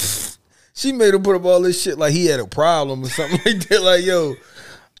 She made him put up all this shit like he had a problem or something like that. Like, yo,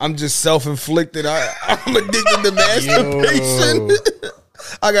 I'm just self-inflicted. I'm addicted to masturbation.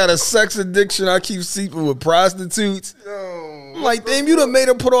 I got a sex addiction. I keep sleeping with prostitutes. I'm like, damn, you done made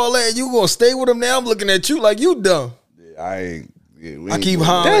her put all that. You gonna stay with him now? I'm looking at you like you dumb. I ain't. Yeah, we I ain't keep doing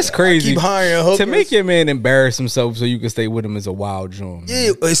hiring. That's crazy. I keep hiring hookers. To make your man embarrass himself so you can stay with him is a wild joint.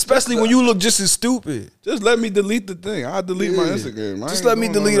 Yeah, especially when you look just as stupid. Just let me delete the thing. I'll delete my Instagram. Just let me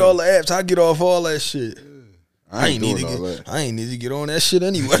delete all the apps. I get off all that shit. I ain't need doing to all get. that. I ain't need to get on that shit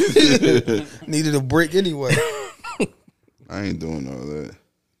anyway. Needed a break anyway. I ain't doing all that.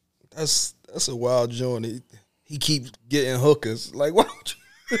 That's a wild joint. He keeps getting hookers. Like, why would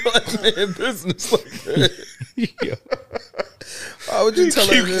you like man business like that? Yeah. Why would you tell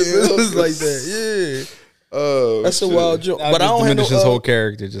him keep business getting like that? Yeah. Oh, That's a wild joke. But But I don't have diminish no, his whole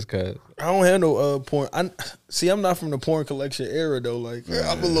character just cause. I don't have no porn. I'm not from the porn collection era though. Like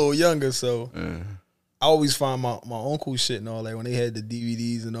I'm a little younger, so I always find my uncle's shit and all that when they had the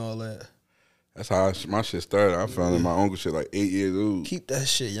DVDs and all that. That's how my shit started. I found in my uncle shit like 8 years old. Keep that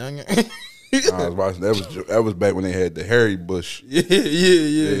shit younger. I was watching that was back when they had the hairy bush. Yeah.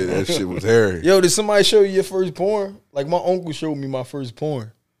 Yeah, that shit was hairy. Yo, did somebody show you your first porn? Like my uncle showed me my first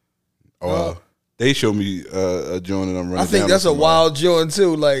porn. They showed me a joint and I'm running. I think down that's to a somebody. wild joint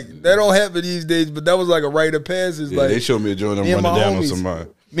too. Like that don't happen these days, but that was like a rite of passage. Yeah, like they showed me a joint and me I'm and running my down on homies. somebody.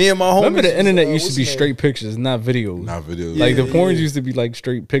 Me and my homies. Remember the internet used to what's be his name? straight pictures, not videos. Not videos. Like the Yeah, porns yeah. used to be like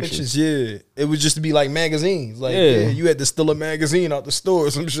straight pictures. Pictures, yeah. It would just be like magazines. Like Yeah. you had to steal a magazine out the store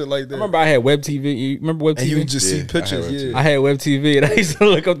or some shit like that. I remember I had web TV. You remember web TV? and you would just Yeah, see pictures. I had Yeah. I had web TV and I used to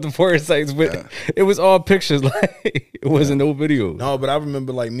look up the porn sites, but it was all pictures. Like it wasn't no videos. No, but I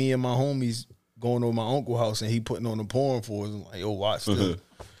remember like me and my homies going over my uncle's house and he putting on the porn for us. And like, yo, watch this.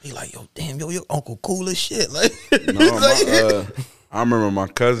 He like, yo, damn, yo, your uncle cool as shit. Like, No, I remember my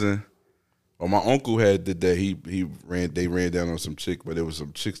cousin. Well, my uncle did that. They ran down on some chick, but it was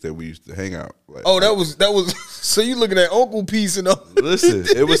some chicks that we used to hang out. Like, oh, that was. So you looking at uncle piece and all? listen,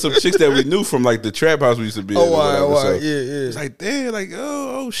 it was some chicks that we knew from like the trap house we used to be. Oh, at or why, whatever. So yeah. It's like damn, like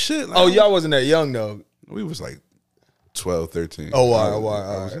oh shit. Like, Oh, y'all wasn't that young though. we was like 12, 13. Oh, I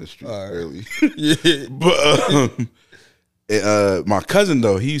was in the street early. Yeah. But my cousin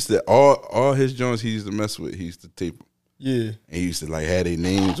though, he used to all his joints he used to mess with. He used to tape them. Yeah. And he used to like have their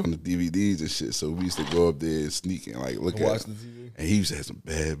names on the DVDs and shit. So we used to go up there and sneak and like look at Watch them. the TV. And he used to have some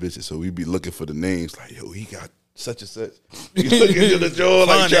bad bitches. So we'd be looking for the names like, yo, he got such and such. We looking into the joint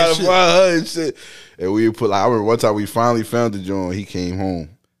like Find that trying to shit. find her and shit. And we would put like, I remember one time we finally found the joint. He came home.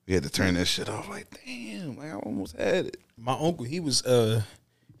 We had to turn that shit off. Like, damn, like I almost had it. My uncle, he was a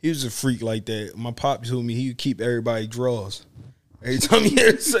freak like that. My pop told me he would keep everybody drawers. Every time he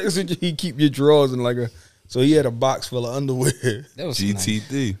had sex with you, he'd keep your drawers in like a. So he had a box full of underwear. That was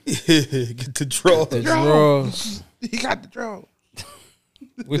GTD. Get the drawers. The drawers. He got the draw.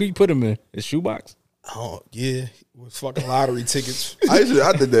 Where did you put him in? His shoebox? Oh yeah, with fucking lottery tickets. I did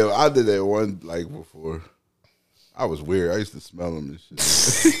that. I did that one like before. I was weird. I used to smell them and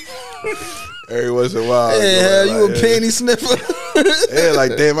shit. Every once in a while. Yeah, you a like, panty sniffer. Yeah,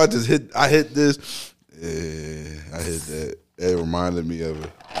 like damn, I hit this. Yeah, I hit that. It reminded me of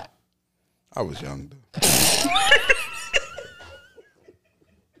it. I was young though.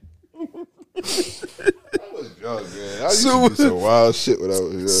 I was young, man. I used to do some wild shit when I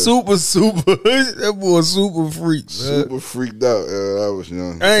was young. Super. That boy super freak, man. Super freaked out. I was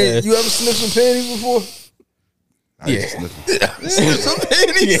young. Hey, you ever sniffed some panties before? I used to sniff them. Sniffed some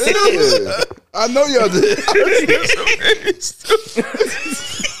panties too. Yeah. I know y'all did.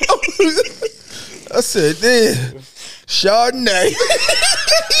 I said, damn, Chardonnay.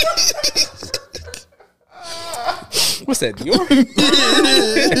 What's that, Dior?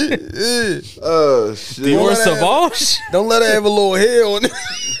 Oh shit. Dior Sauvage? Don't let her have a little hair on it.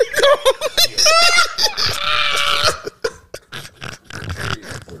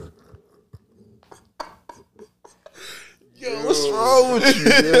 Yo, what's wrong with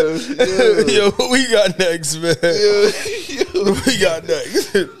you? Yo, what we got next, man? What we got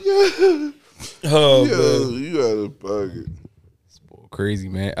next? Oh, man. You out of pocket. Crazy,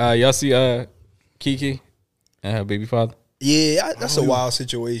 man. Y'all see Kiki and her baby father? Yeah, that's a wild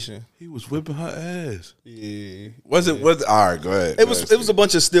situation. He was whipping her ass. Yeah. Was it? All right, go ahead. It was a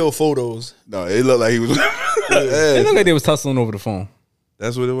bunch of still photos. No, it looked like he was whipping her It ass. looked like they was tussling over the phone.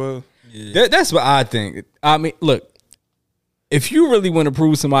 That's what it was? That's what I think. I mean, look, if you really want to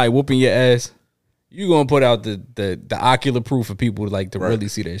prove somebody whooping your ass, you gonna put out the ocular proof for people like to really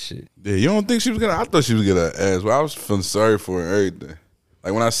see that shit. Yeah, you don't think she was gonna? I thought she was gonna ass. Well, I was feeling sorry for her and everything.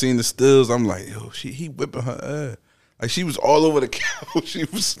 Like when I seen the stills, I'm like, yo, he whipping her ass. Like she was all over the couch. She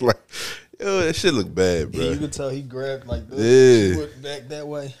was like, yo, that shit look bad, bro. Yeah, you could tell he grabbed like this. Yeah. She went back that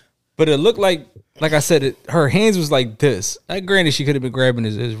way. But it looked like I said, her hands was like this. Granted, she could have been grabbing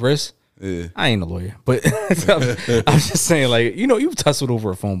his wrist. Yeah. I ain't a lawyer, but I'm just saying, like, you know, you've tussled over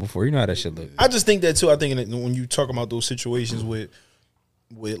a phone before. You know how that shit look. I just think that too. I think when you talk about those situations with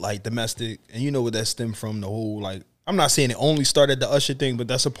like domestic, and you know what that stemmed from, the whole like, I'm not saying it only started the Usher thing, but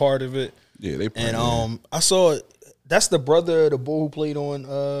that's a part of it. Yeah, they and I saw that's the brother of the boy who played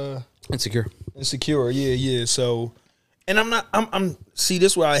on Insecure. Yeah. So, and I'm see,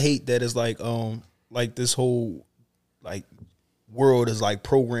 this where I hate that is like this whole like world is like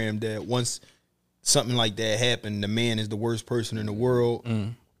programmed that once something like that happened, the man is the worst person in the world.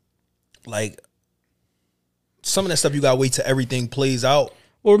 Like some of that stuff, you gotta wait till everything plays out.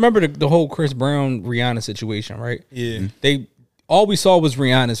 Well, remember the whole Chris Brown Rihanna situation, right? Yeah. All we saw was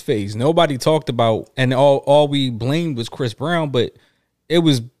Rihanna's face. Nobody talked about, and all we blamed was Chris Brown, but it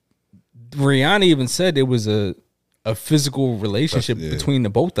was Rihanna even said it was a physical relationship between the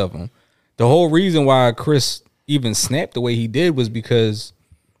both of them. The whole reason why Chris even snapped the way he did was because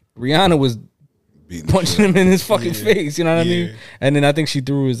Rihanna was punching him in his fucking face. You know what I mean? And then I think she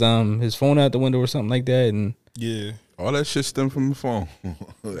threw his phone out the window or something like that. And yeah, all that shit stemmed from the phone.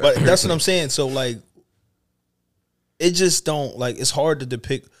 But that's what I'm saying. So like, it just don't like. It's hard to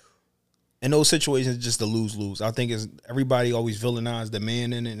depict in those situations. Just a lose. I think it's everybody always villainize the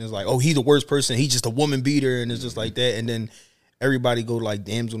man in it, and it's like, oh, he's the worst person. He's just a woman beater, and it's just like that. And then everybody go like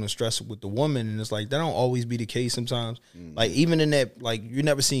damsel in distress with the woman, and it's like that don't always be the case sometimes. Like even in that, like you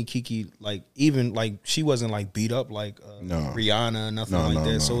never seen Kiki like even like she wasn't like beat up like Rihanna or nothing like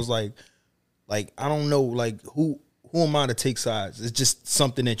that. No. So it's like I don't know like who am I to take sides? It's just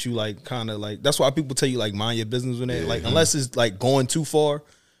something that you like kind of like. That's why people tell you like mind your business with that. Like unless it's like going too far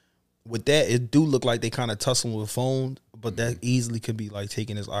with that, it do look like they kind of tussling with phones. But that easily could be like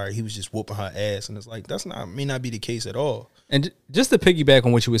taking as all right. He was just whooping her ass, and it's like that's not may not be the case at all. And just to piggyback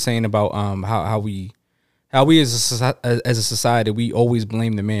on what you were saying about how we as a society, we always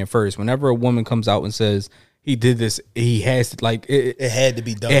blame the man first. Whenever a woman comes out and says he did this, he has to like it had to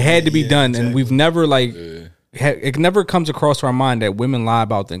be done. It had to be done, exactly. And we've never like it never comes across to our mind that women lie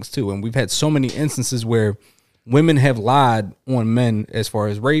about things too. And we've had so many instances where women have lied on men as far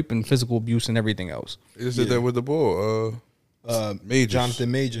as rape and physical abuse and everything else. Is it that with the boy? Majors.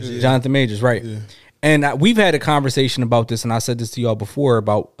 Jonathan Majors. Yeah. Jonathan Majors, right. Yeah. And we've had a conversation about this, and I said this to y'all before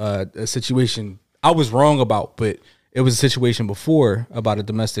about a situation I was wrong about, but it was a situation before about a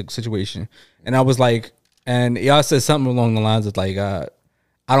domestic situation. And I was like, and y'all said something along the lines of like, I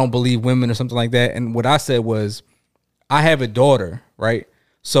don't believe women or something like that. And what I said was, I have a daughter, right?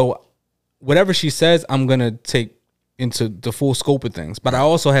 So whatever she says, I'm going to take into the full scope of things. But I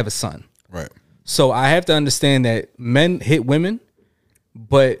also have a son. Right. So I have to understand that men hit women,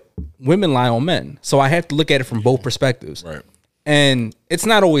 but women lie on men. So I have to look at it from both perspectives. Right. And it's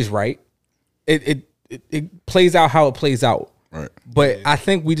not always right. It plays out how it plays out. Right. But I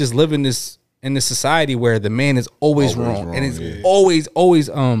think we just live in this society where the man is always wrong. And it's always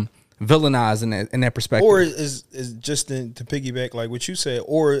villainized in that perspective. Or is just to piggyback like what you said,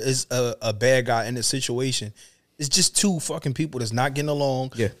 or is a bad guy in a situation. It's just two fucking people that's not getting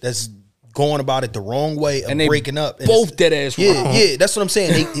along. Yeah. That's going about it the wrong way and they breaking up. And both dead ass wrong. Yeah, that's what I'm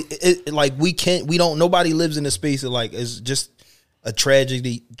saying. Like nobody lives in a space that like is just a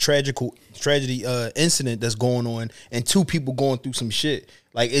tragedy incident that's going on, and two people going through some shit.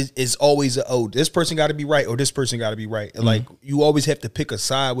 Like it's always this person got to be right or this person got to be right. And like you always have to pick a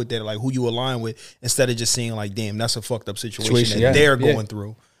side with that, like who you align with, instead of just saying like, damn, that's a fucked up situation that they're going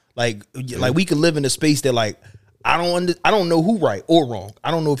through. Like we could live in a space that like I don't know who right or wrong. I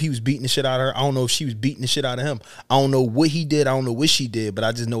don't know if he was beating the shit out of her. I don't know if she was beating the shit out of him. I don't know what he did. I don't know what she did. But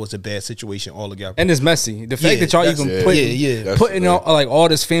I just know it's a bad situation altogether. And it's messy. The fact that y'all even putting all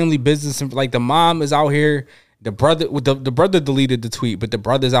this family business, and like the mom is out here. The brother deleted the tweet, but the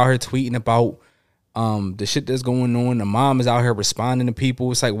brother's out here tweeting about the shit that's going on. The mom is out here responding to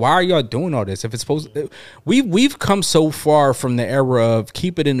people. It's like, why are y'all doing all this? If it's supposed to, we've come so far from the era of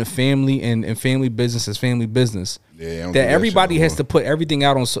keep it in the family and family business is family business. Yeah, that everybody has to put everything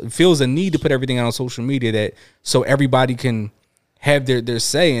out on, feels a need to put everything out on social media so everybody can have their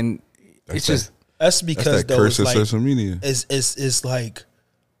say. And that's because that curse of social media. It's like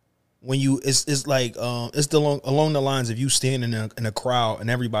when you it's like it's along the lines of you standing in a crowd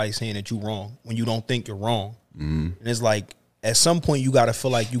and everybody's saying that you're wrong when you don't think you're wrong. And it's like at some point you gotta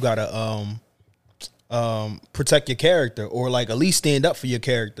feel like you gotta protect your character, or like at least stand up for your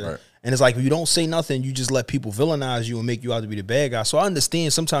character. Right. And it's like if you don't say nothing, you just let people villainize you and make you out to be the bad guy. So I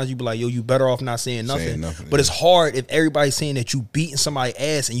understand sometimes you be like, yo, you better off not saying nothing. But it's hard if everybody's saying that you beating somebody's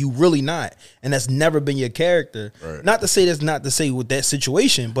ass and you really not. And that's never been your character. Right. Not to say that's not to say with that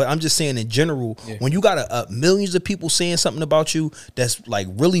situation, but I'm just saying in general, when you got millions of people saying something about you that's like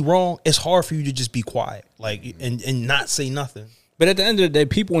really wrong, it's hard for you to just be quiet, like and not say nothing. But at the end of the day,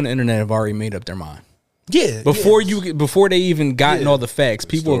 people on the internet have already made up their mind. Yeah. Before they even gotten all the facts,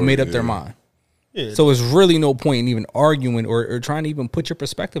 people have made up their mind. Yeah. So it's really no point in even arguing or trying to even put your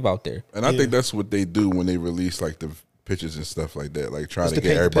perspective out there. And I think that's what they do when they release like the pictures and stuff like that, like trying to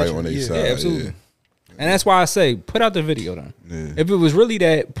get everybody on their side. Yeah, absolutely. Yeah. And that's why I say put out the video then. Yeah. If it was really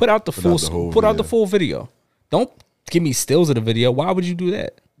that, put out the full video. Don't give me stills of the video. Why would you do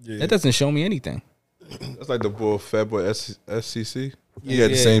that? Yeah. That doesn't show me anything. That's like the Fat Boy SCC. He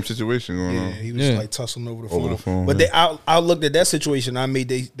had the same situation going on. He was like tussling over the phone. But I looked at that situation.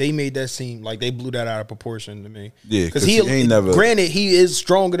 They made that seem like they blew that out of proportion to me. Yeah, because he ain't never. Granted, he is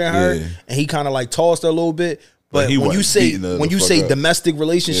stronger than her, and he kind of like tossed her a little bit. But when you say domestic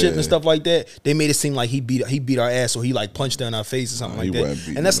relationship and stuff like that, they made it seem like he beat our ass, or he like punched her in our face or something like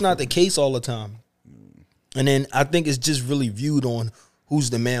that. And that's not the case all the time. And then I think it's just really viewed on who's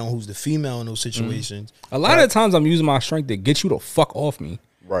the male, who's the female in those situations. A lot of times I'm using my strength to get you to fuck off me.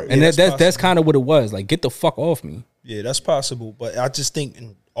 Right. And that's kind of what it was. Like, get the fuck off me. Yeah, that's possible. But I just think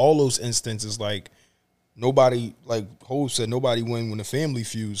in all those instances, like, nobody, like Hov said, nobody win when the family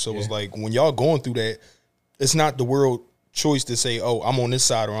feuds. So it's like, when y'all going through that, it's not the world choice to say, oh, I'm on this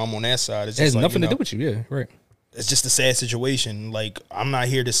side or I'm on that side. It's just it has nothing to do with you. Yeah, right. It's just a sad situation. Like, I'm not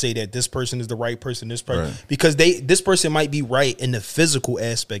here to say that this person is the right person, this person, because this person might be right in the physical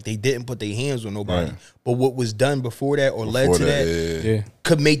aspect. They didn't put their hands on nobody, but what was done before that or led to that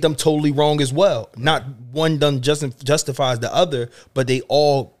could make them totally wrong as well. Not one done justifies the other, but they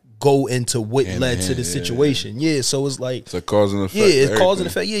all go into what led to the situation. Yeah, so it's like it's a cause and effect. Yeah, it's cause and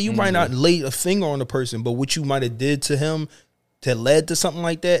effect. Yeah, you might not lay a finger on the person, but what you might have did to him that led to something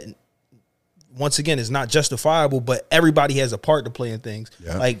like that, once again, it's not justifiable, but everybody has a part to play in things.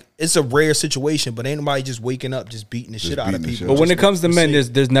 Yeah. Like, it's a rare situation, but ain't nobody just waking up just beating the shit out of people. But when it comes to men,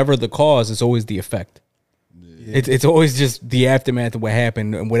 there's never the cause. It's always the effect. Yeah. It's always just the aftermath of what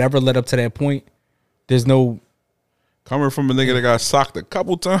happened. And whatever led up to that point, there's no... Coming from a nigga that got socked a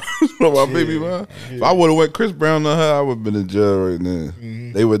couple times by my baby mom. Yeah. If I would have went Chris Brown on her, I would have been in jail right now.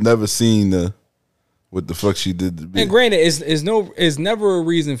 They would never seen what the fuck she did to me. And granted, it's never a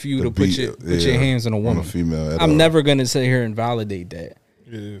reason for you to put your hands on a woman. On a female I'm never gonna sit here and validate that.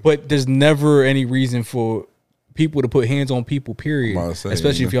 Yeah. But there's never any reason for people to put hands on people, period.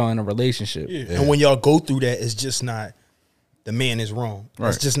 Especially if y'all in a relationship. Yeah. And when y'all go through that, it's just not the man is wrong. Right.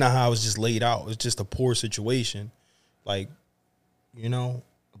 It's just not how it's just laid out. It's just a poor situation. Like, you know,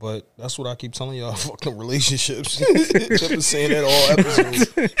 but that's what I keep telling y'all, fucking relationships. I've been saying that all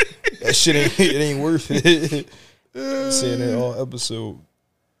episode. That shit ain't worth it. Saying that all episode.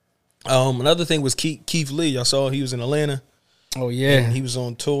 Another thing was Keith Lee. Y'all saw he was in Atlanta. Oh yeah, and he was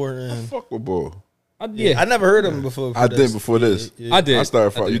on tour. And fuck with boy. I never heard of him before. I did before this. I did. I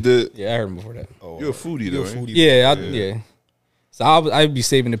started. You did? Yeah, I heard him before that. Oh, you're a foodie though. Yeah. So I'd be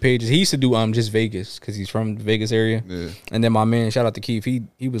saving the pages. He used to do just Vegas because he's from the Vegas area. Yeah. And then my man, shout out to Keith,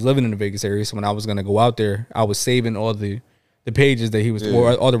 he was living in the Vegas area. So when I was gonna go out there, I was saving all the pages that he was,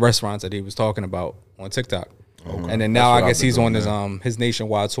 or all the restaurants that he was talking about on TikTok. Okay. And then now I guess he's on his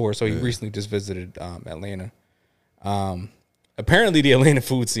nationwide tour. So he recently just visited Atlanta. Apparently the Atlanta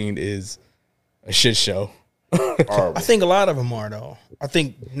food scene is a shit show. I think a lot of them are though. I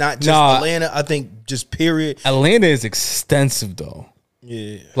think not just Atlanta. I think just period. Atlanta is extensive though.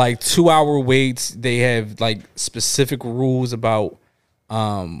 Yeah, like 2-hour waits. They have like specific rules about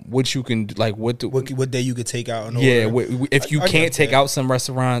what you can like what day you could take out. If you can't take out some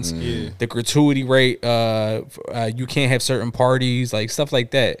restaurants, the gratuity rate. You can't have certain parties, like stuff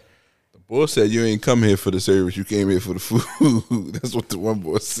like that. Boy said you ain't come here for the service, you came here for the food. That's what the one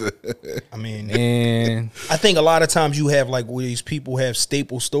boy said. I mean, and I think a lot of times you have like where these people have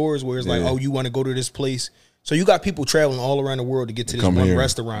staple stores where it's like, oh, you want to go to this place. So you got people traveling all around the world to get to this one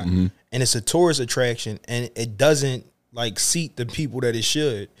restaurant. And it's a tourist attraction and it doesn't like seat the people that it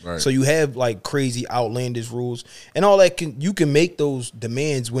should. Right. So you have like crazy outlandish rules and all that. You can make those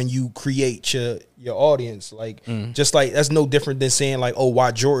demands when you create your audience. Like just like that's no different than saying like, oh,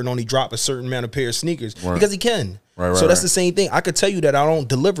 why Jordan only drop a certain amount of pair of sneakers because he can. So that's the same thing. I could tell you that I don't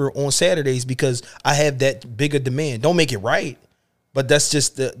deliver on Saturdays because I have that bigger demand. Don't make it right. But that's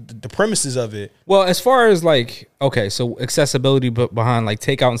just the premises of it. Well, as far as like, okay, so accessibility behind like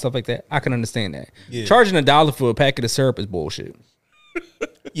takeout and stuff like that, I can understand that. Yeah. Charging $1 for a packet of syrup is bullshit.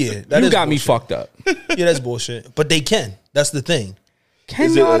 Yeah, that you got bullshit. Me fucked up. Yeah, that's bullshit. But they can. That's the thing.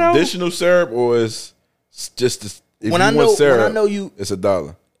 Is it additional syrup or is just when I know you, it's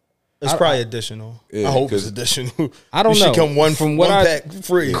 $1. It's probably additional. Yeah, I hope it's additional. I don't know. Should come one pack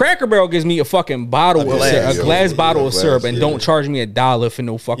free. Cracker Barrel gives me a fucking bottle of syrup, a glass bottle of syrup, and don't charge me $1 for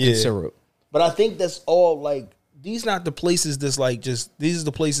no fucking syrup. But I think that's all like these not the places that's like just these are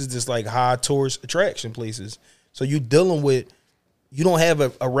the places that's like high tourist attraction places. So you dealing with you don't have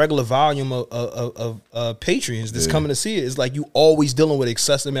a regular volume of patrons that's coming to see it. It's like you always dealing with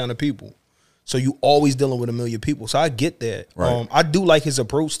excessive amount of people. So you always dealing with a million people. So I get that. Right. I do like his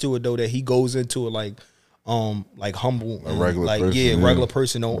approach to it though, that he goes into it like humble, a regular like person, regular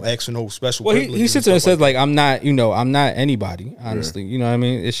person, don't ask for no special. Well, he sits there and says like I'm not anybody. Honestly, you know what I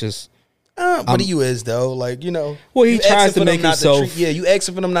mean. It's just. But he is though, like you know. Well, he tries to make himself. You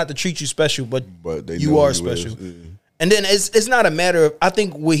asking for them not to treat you special, but you are special. And then it's not a matter of. I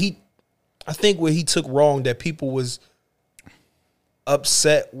think where he took wrong that people was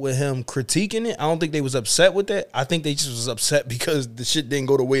upset with him critiquing it. I don't think they was upset with that. I think they just was upset because the shit didn't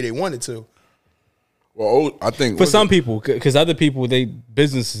go the way they wanted to. Well, I think for some people, because other people, they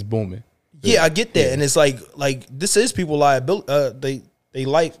business is booming. Yeah, I get that, and it's like this is people liability. They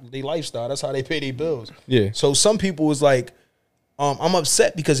lifestyle. That's how they pay their bills. Yeah. So some people was like, I'm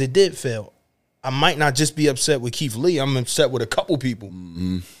upset because it did fail. I might not just be upset with Keith Lee. I'm upset with a couple people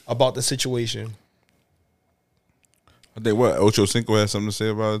about the situation. I think Ocho Cinco had something to say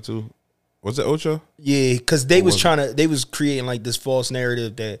about it too. Was it Ocho? Yeah, because they was creating like this false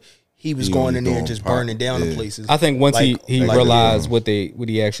narrative that he was going in there and just burning down the places. I think once he realized what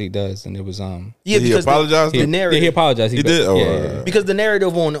he actually does, and it was did he apologize? The narrative, he apologized. He did. Yeah. Because the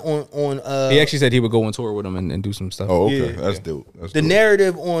narrative on he actually said he would go on tour with him and do some stuff. Oh, okay, that's dope. The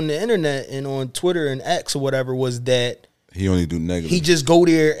narrative on the internet and on Twitter and X or whatever was that he only do negative. He just go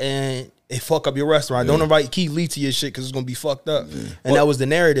there and fuck up your restaurant. Don't invite Keith Lee to your shit because it's gonna be fucked up. And that was the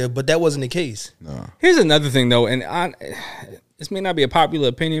narrative, but that wasn't the case. No. Here's another thing though, and this may not be a popular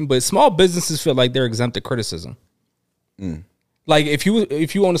opinion, but small businesses feel like they're exempt to criticism. Like if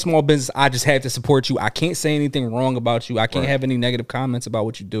you own a small business, I just have to support you. I can't say anything wrong about you. I can't have any negative comments about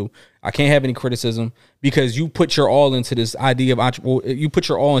what you do. I can't have any criticism because you put your all into this idea of you put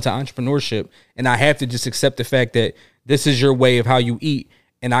your all into entrepreneurship, and I have to just accept the fact that this is your way of how you eat.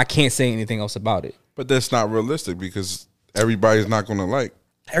 And I can't say anything else about it. But that's not realistic because everybody's not going to like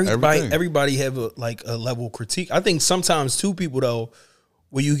everything. Everybody have a level of critique. I think sometimes too people though,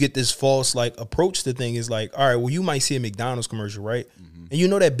 where you get this false like approach to thing is like, all right, well you might see a McDonald's commercial, right? And you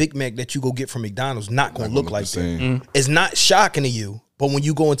know that Big Mac that you go get from McDonald's not going to look like that. It's not shocking to you, but when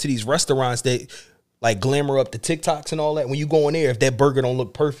you go into these restaurants that like glamour up the TikToks and all that, when you go in there, if that burger don't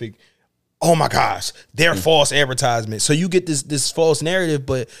look perfect. Oh my gosh, they're false advertisements. So you get this false narrative,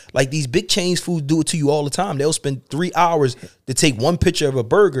 but like these big chains foods do it to you all the time. They'll spend 3 hours to take one picture of a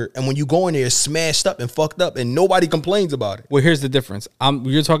burger, and when you go in there, it's smashed up and fucked up, and nobody complains about it. Well, here's the difference.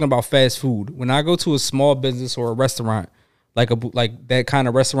 You're talking about fast food. When I go to a small business or a restaurant, like that kind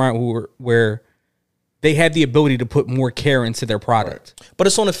of restaurant where they have the ability to put more care into their product, but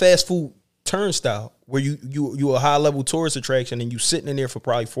it's on a fast food turnstile where you a high level tourist attraction and you sitting in there for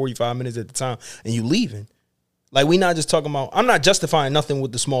probably 45 minutes at the time and you leaving. Like, we not just talking about, I'm not justifying nothing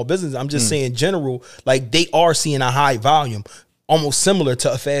with the small business. I'm just saying general, like, they are seeing a high volume, almost similar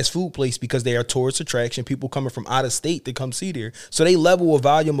to a fast food place because they are tourist attraction, people coming from out of state to come see there. So they level of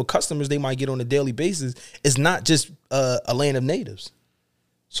volume of customers they might get on a daily basis is not just a land of natives.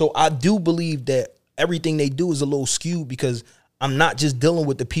 So I do believe that everything they do is a little skewed because I'm not just dealing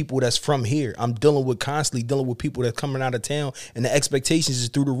with the people that's from here. I'm constantly dealing with people that's coming out of town, and the expectations is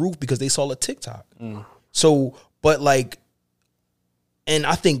through the roof because they saw a TikTok. So, but like, and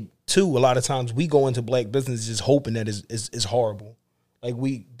I think too, a lot of times we go into black business just hoping that is horrible. Like,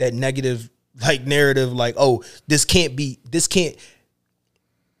 that negative, like, narrative, like, oh, this can't.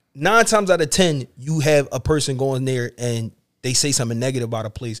 9 times out of 10, you have a person going there and they say something negative about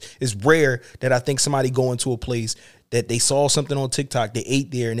a place. It's rare that I think somebody go into a place that they saw something on TikTok, they ate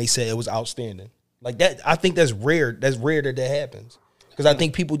there, and they said it was outstanding. Like that, I think that's rare. That's rare that happens. Because I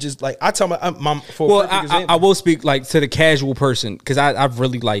think people just, like, I tell my mom, I will speak, like, to the casual person, because I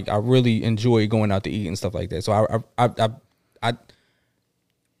really enjoy going out to eat and stuff like that. So I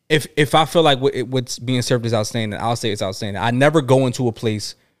if I feel like what's being served is outstanding, I'll say it's outstanding. I never go into a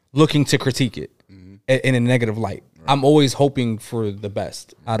place looking to critique it in a negative light. Right. I'm always hoping for the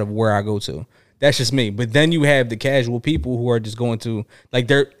best out of where I go to. That's just me. But then you have the casual people who are just going to, like,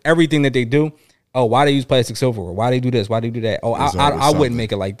 everything that they do. Oh, why they use plastic silverware? Why they do this? Why they do that? Oh, I wouldn't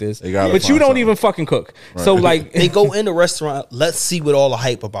make it like this. But you don't even fucking cook. Right. So, like, they go in the restaurant, let's see what all the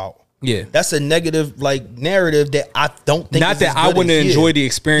hype about. Yeah. That's a negative, like, narrative that I don't think not that I wouldn't enjoy the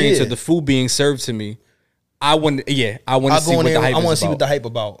experience of the food being served to me. I want to see what the hype is. I want to see what the hype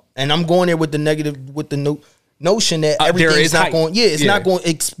about. And I'm going there with the negative, with the notion that everything's not going. Yeah, it's not going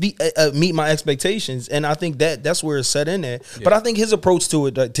to meet my expectations, and I think that's where it's set in there. Yeah. But I think his approach to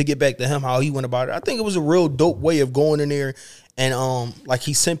it, to get back to him, how he went about it, I think it was a real dope way of going in there, and like,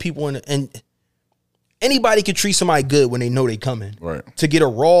 he sent people in, and anybody can treat somebody good when they know they coming. Right. To get a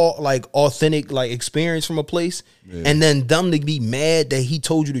raw, like, authentic, like, experience from a place, and then them to be mad that he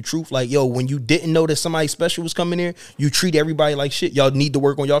told you the truth. Like, yo, when you didn't know that somebody special was coming here, you treat everybody like shit. Y'all need to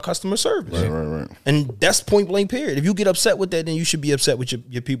work on y'all customer service. Right. And that's point blank period. If you get upset with that, then you should be upset with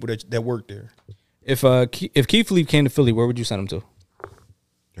your people that work there. If Keith Lee came to Philly, where would you send him to?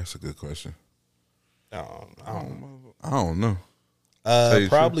 That's a good question. I don't know.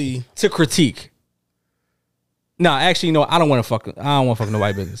 Probably to critique. No, actually, no. I don't want to fuck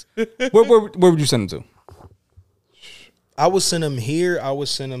nobody business. Where would you send him to? I would send him here. I would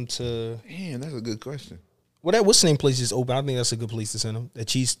send him to. Man, that's a good question. Well, what's the name place is open? I think that's a good place to send him. That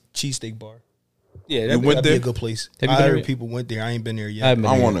cheesesteak bar. Yeah, that'd be a good place. I heard people went there. I ain't been there yet.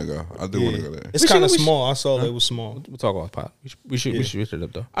 I want to go. I do want to go there. It's kind of small. I saw that it was small. We'll talk about pot. We should switch it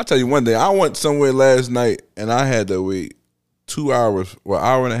up though. I'll tell you one day. I went somewhere last night and I had to wait 2 hours,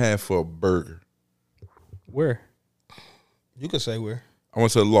 hour and a half for a burger. Where? You could say where. I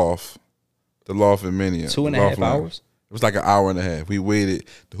went to the Loft in Mania. 2.5 hours? It was like an hour and a half. We waited.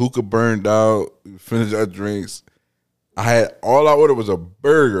 The hookah burned out. We finished our drinks. All I ordered was a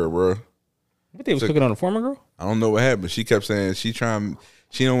burger, bro. What they was cooking on a former girl? I don't know what happened. She kept saying she don't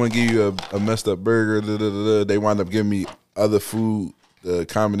want to give you a messed up burger. They wound up giving me other food to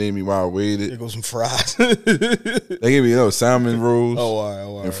accommodate me while I waited. There goes some fries. They gave me salmon rolls.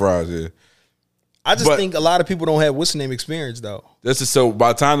 All right. And fries, yeah. I just think a lot of people don't have what's the name experience though. So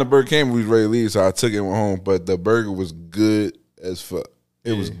by the time the burger came, we was ready to leave, so I took it and went home. But the burger was good as fuck.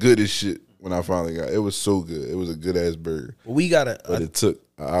 It was good as shit when I finally got it. It was so good. It was a good ass burger. Well, but it took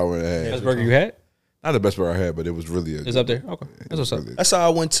an hour and a half. Best burger you had? Not the best burger I had, but it was really It's up there. Okay. That's what's up. That's how I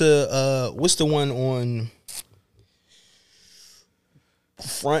went to what's the one on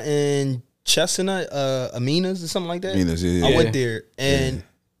Front and Chestnut, Amina's or something like that? Amina's, yeah. I went there and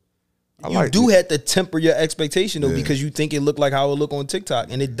you do have to temper your expectation though, because you think it looked like how it look on TikTok,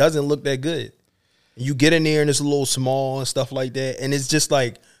 and it doesn't look that good. You get in there and it's a little small and stuff like that, and it's just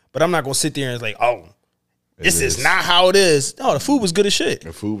like, but I'm not gonna sit there and it's like, oh, this is not how it is. No, the food was good as shit.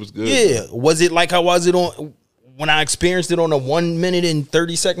 The food was good. Yeah, was it like how was it on when I experienced it on a 1 minute and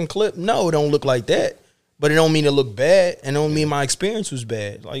 30-second clip? No, it don't look like that. But it don't mean it looked bad, and it don't mean my experience was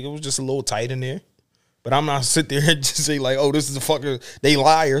bad. Like, it was just a little tight in there. But I'm not sit there and just say like, oh, this is a fucker. They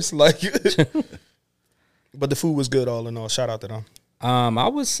liars. Like, but the food was good all in all. Shout out to them. I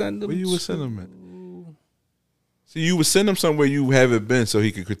would send them. Where you would send them at? See, you would send him somewhere you haven't been so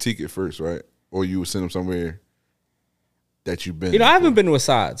he could critique it first, right? Or you would send him somewhere that you've been. I haven't been to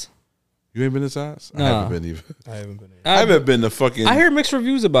Asides. You ain't been to Asides? No. I haven't been either. I haven't been. I haven't been to fucking. I hear mixed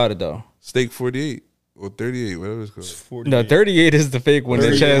reviews about it though. Steak 48 or 38, whatever it's called. 48. No, 38 is the fake one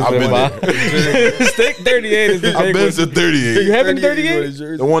that Chaz I've live been by. Stick 38 is the I've fake been one. to 38. You haven't 38?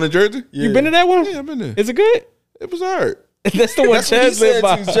 38? The one in Jersey? You been to that one? Yeah, I've been there. Is it good? It was alright. That's the one That's what he Chaz live said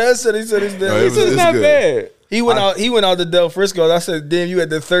by. too. Chaz said he said it's No, there. it was- It's not good. bad. He went out to Del Frisco. I said, "Damn, you at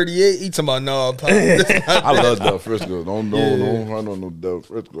the 38?" He talking about no. I love Del Frisco. Don't run on no Del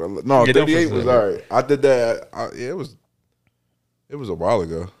Frisco. No, Yeah, Del 38 Frisco. was alright. I did that. It was a while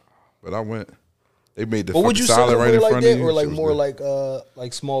ago, but I went. They made the But would fucking you send salad them right in like front that, of you. or like Shit was more good.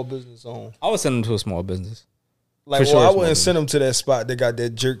 like small business owned? I would send them to a small business. Like, For well, sure I it's wouldn't more send them to that spot. They got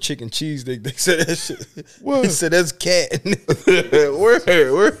that jerk chicken cheese. They said that shit. What? They said that's cat. Where?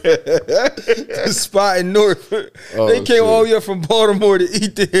 The spot in North. Oh, They came shit. all the way up from Baltimore to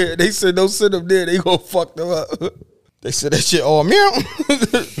eat there. They said don't send them there. They gonna fuck them up. They said that shit all meow.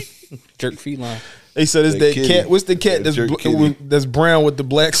 Jerk feline. They said it's That that kitty. cat. What's the cat That jerk kitty. that's brown with the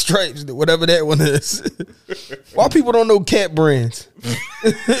black stripes? Whatever that one is. Why people don't know cat brands?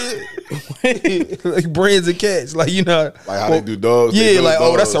 Like brands of cats, like you know, Like how they do dogs. They Yeah, do like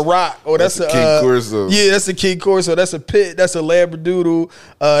dogs. that's a rock. Oh, that's a King Corso. Yeah, that's a King Corso. That's a Pit. That's a Labradoodle.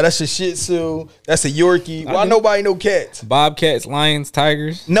 That's a Shih Tzu. That's a Yorkie. Why nobody know cats? Bobcats, lions,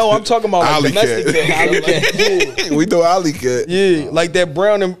 tigers. No, I'm talking about like Alley domestic cat. cats. Alley cat. Yeah. We know Alley cat. Yeah, like that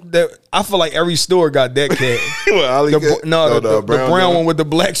brown and that. I feel like every store got that cat. What, Alley The, cat? no, the brown one with the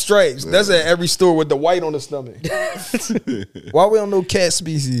black stripes. That's at every store with the white on the stomach. Why we don't know cat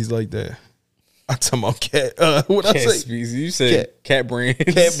species like that? I talking about cat. What I Cat say? species. You said cat brands.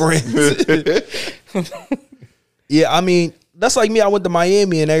 Cat brands. Yeah, I mean that's like me. I went to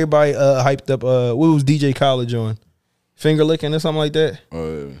Miami and everybody hyped up. What was DJ College on? Finger licking or something like that.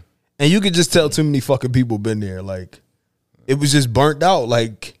 Oh, yeah. And you could just tell too many fucking people been there. Like it was just burnt out.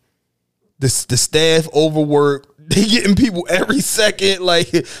 Like the staff overworked. They getting people every second.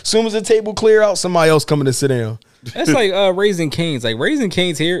 Like as soon as the table clear out, somebody else coming to sit down. That's like Raising Cane's. Like Raising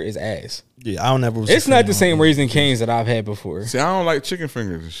Cane's here is ass. Yeah, I don't ever. It's not the same Raising Cane's that I've had before. See, I don't like chicken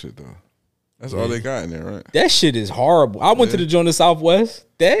fingers and shit though. That's all they got in there, right? That shit is horrible. I went to the joint in Southwest.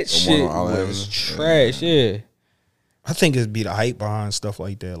 That shit on Island was Avenue? trash. Yeah. I think it'd be the hype behind stuff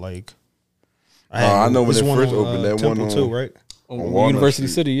like that. Like, I know when this it one first on, opened, that Temple one on- too, right? On Walnut University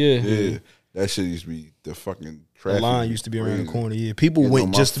Street. City, yeah. Yeah, that shit used to be the fucking The traffic. line used to be around the crazy. corner. Yeah, people Getting on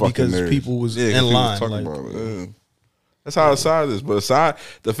went my just fucking because nerves. people was Yeah, 'cause in people line. talking Like, about it. Yeah. That's how the side is, but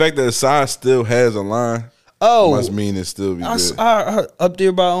the fact that the side still has a line oh, must mean it still be good. I up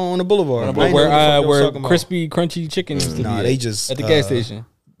there by on the boulevard. I ain't know Where what the fuck they was where talking about. crispy, crunchy chicken used to Nah, be they at. just at the gas station.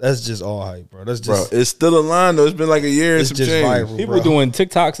 That's just all hype, bro. That's Bro, just it's still a line though. It's been like a year and it's some just change. viral. People bro. doing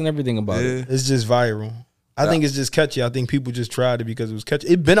TikToks and everything about it. Yeah. It's just viral. I think it's just catchy. I think people just tried it because it was catchy.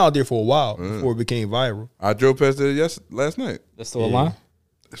 It been out there for a while before it became viral. I drove past it last night. That's still a line.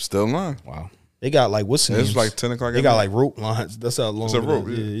 It's still a line. Wow. They got like what's the It's names? like 10 o'clock. They at got night. like rope lines. That's how long It's a it rope,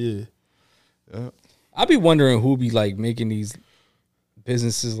 is. Yeah. I be wondering who be like making these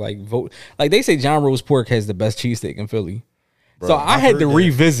businesses like vote. Like they say John Rose Pork has the best cheesesteak in Philly. So I had to heard that.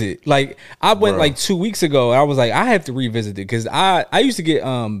 revisit. Like I went Bro. like 2 weeks ago. I was like, I have to revisit it because I used to get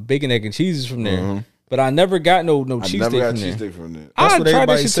bacon, egg, and cheeses from there, but I never got no I never cheesesteak got from there. cheesesteak from there. I That's what tried that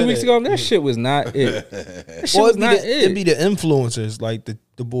everybody shit 2 said weeks it. ago, and that shit was not it. That shit Well, was not it'd be it. the influencers like the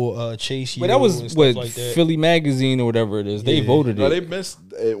boy Chase. But that Yo was and stuff what like that. Philly Magazine or whatever it is. They Yeah. voted No, it. they missed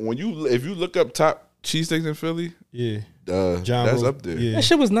if you look up top cheesesteaks in Philly, Yeah, John that's Rose- up there. Yeah. That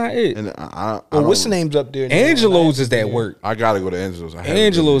shit was not it. And I Well, what's the don't- names up there? now? Angelo's is that work. I gotta go to Angelo's. I haven't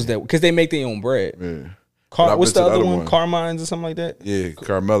Angelo's been that because they make their own bread. there. Yeah. But I've What's been the to other one? Carmine's or something like that. Yeah,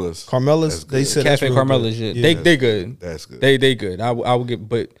 Carmela's. Carmela's. They said that's Cafe real Carmela's good. shit. They good. That's good. They good. I would get,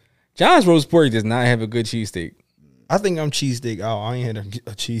 but John's Roast Pork does not have a good cheesesteak. I think I'm cheesesteak out. I ain't had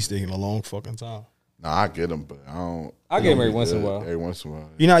a cheesesteak in a long fucking time. Nah, I get them, but I don't. I they get 'em don't every be once in a good. while. Every once in a while.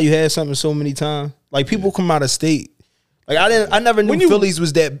 You know how you had something so many times? Like people come out of state. Like I never knew When you- Philly's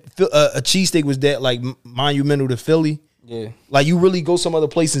was that a cheesesteak was that like monumental to Philly. Yeah. Like you really go some other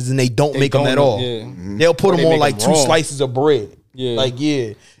places and they don't make them don't, at all. yeah. They'll put Or they them on make like 'em 2 raw. slices of bread. Yeah. Like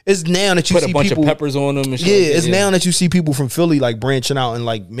yeah, it's now that you Put see a bunch people. of peppers on them and shit. Yeah, like that, it's now that you see people from Philly like branching out and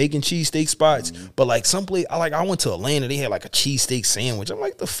like making cheesesteak spots. But like some place, I went to Atlanta, they had like a cheesesteak sandwich. I'm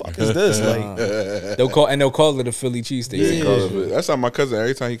like, the fuck is this? Like, They'll call it a Philly cheesesteak. Yeah, call it- that's how my cousin.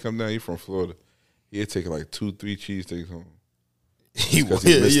 Every time he come down, he from Florida. He'd take like 2-3 cheesesteaks home. he Because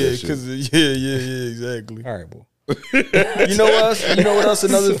he missed that shit. because yeah, exactly. All right, boy. You know what else? You know what else?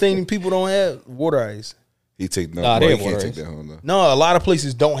 Another thing people don't have water ice. He take no. Nah, Boy, they he have can't water take ice. that home though. No, a lot of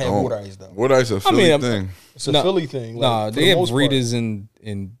places don't have Oh, water ice though. Water ice a Philly mean, thing. It's a No. Philly thing. Like, Nah, for they the have most part. Rita's in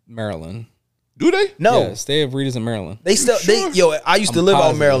Maryland. Do they? No, Yes, they have Rita's in Maryland. they still I used to I'm live out in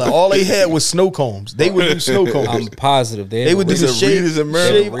positive. Maryland. All they had was snow combs. They would do snow combs. I'm positive They would do Is the it shave. Rita's in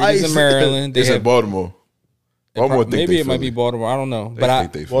Maryland? shave Rita's ice. in Maryland. They It's in have Baltimore. Baltimore think maybe they it might be Philly. Baltimore. I don't know, They but I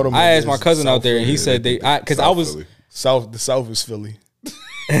think they Philly. Baltimore. I asked my is cousin out South there, and he Philly. said because I South was Philly. The South is Philly.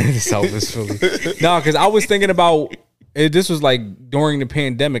 the South is Philly. No, because I was thinking about this was like during the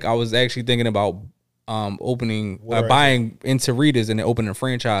pandemic. I was actually thinking about buying into Rita's and then opening a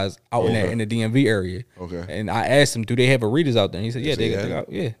franchise out in the DMV area. Okay. And I asked him, do they have a Rita's out there? And he said, yeah, they got it out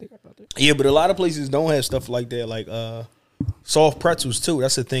there. Yeah, but a lot of places don't have stuff like that, like soft pretzels too.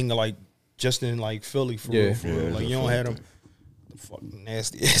 That's the thing, like just in like Philly for real, for real. Like you don't have them the fucking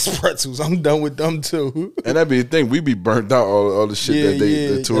nasty ass pretzels. I'm done with them too. And that'd be the thing. We be burnt out all the shit that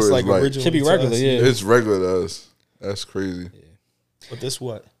the that's tourists like like. original Should be to regular, us. yeah. It's regular to us. That's crazy. But this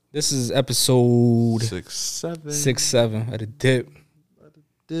what? This is episode 6, 7. 7 at a dip.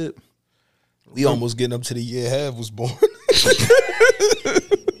 Dip. We almost getting up to the year Have was born.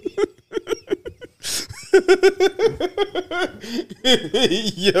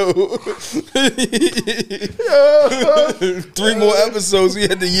 Yo. 3 more episodes. We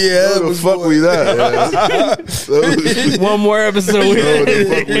had the year Have Who the was fuck born. we that? One more episode. Who the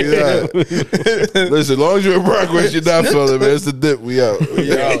fuck we that? Listen, as long as you're in progress, you're not feeling, man. It's the dip. We out.